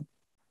you want to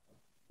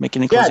make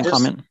any closing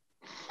comment?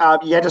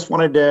 Just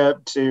wanted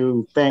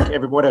to thank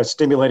everybody. A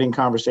stimulating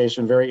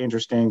conversation, very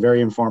interesting,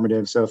 very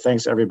informative. So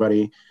thanks,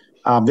 everybody.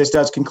 This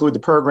does conclude the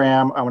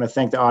program. I want to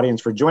thank the audience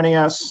for joining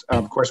us.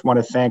 Of course, want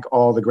to thank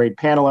all the great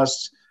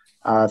panelists.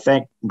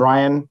 Thank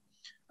Brian.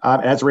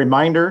 As a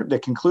reminder, the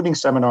concluding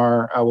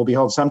seminar will be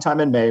held sometime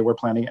in May. We're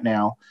planning it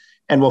now.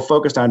 And we'll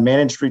focus on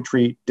managed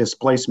retreat,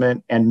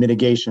 displacement, and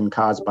mitigation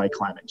caused by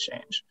climate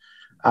change.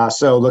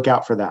 So look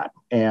out for that.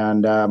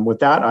 And with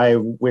that, I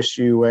wish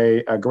you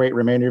a great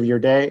remainder of your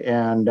day.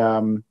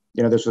 And,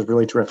 this was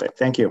really terrific.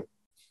 Thank you.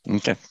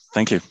 Okay.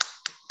 Thank you.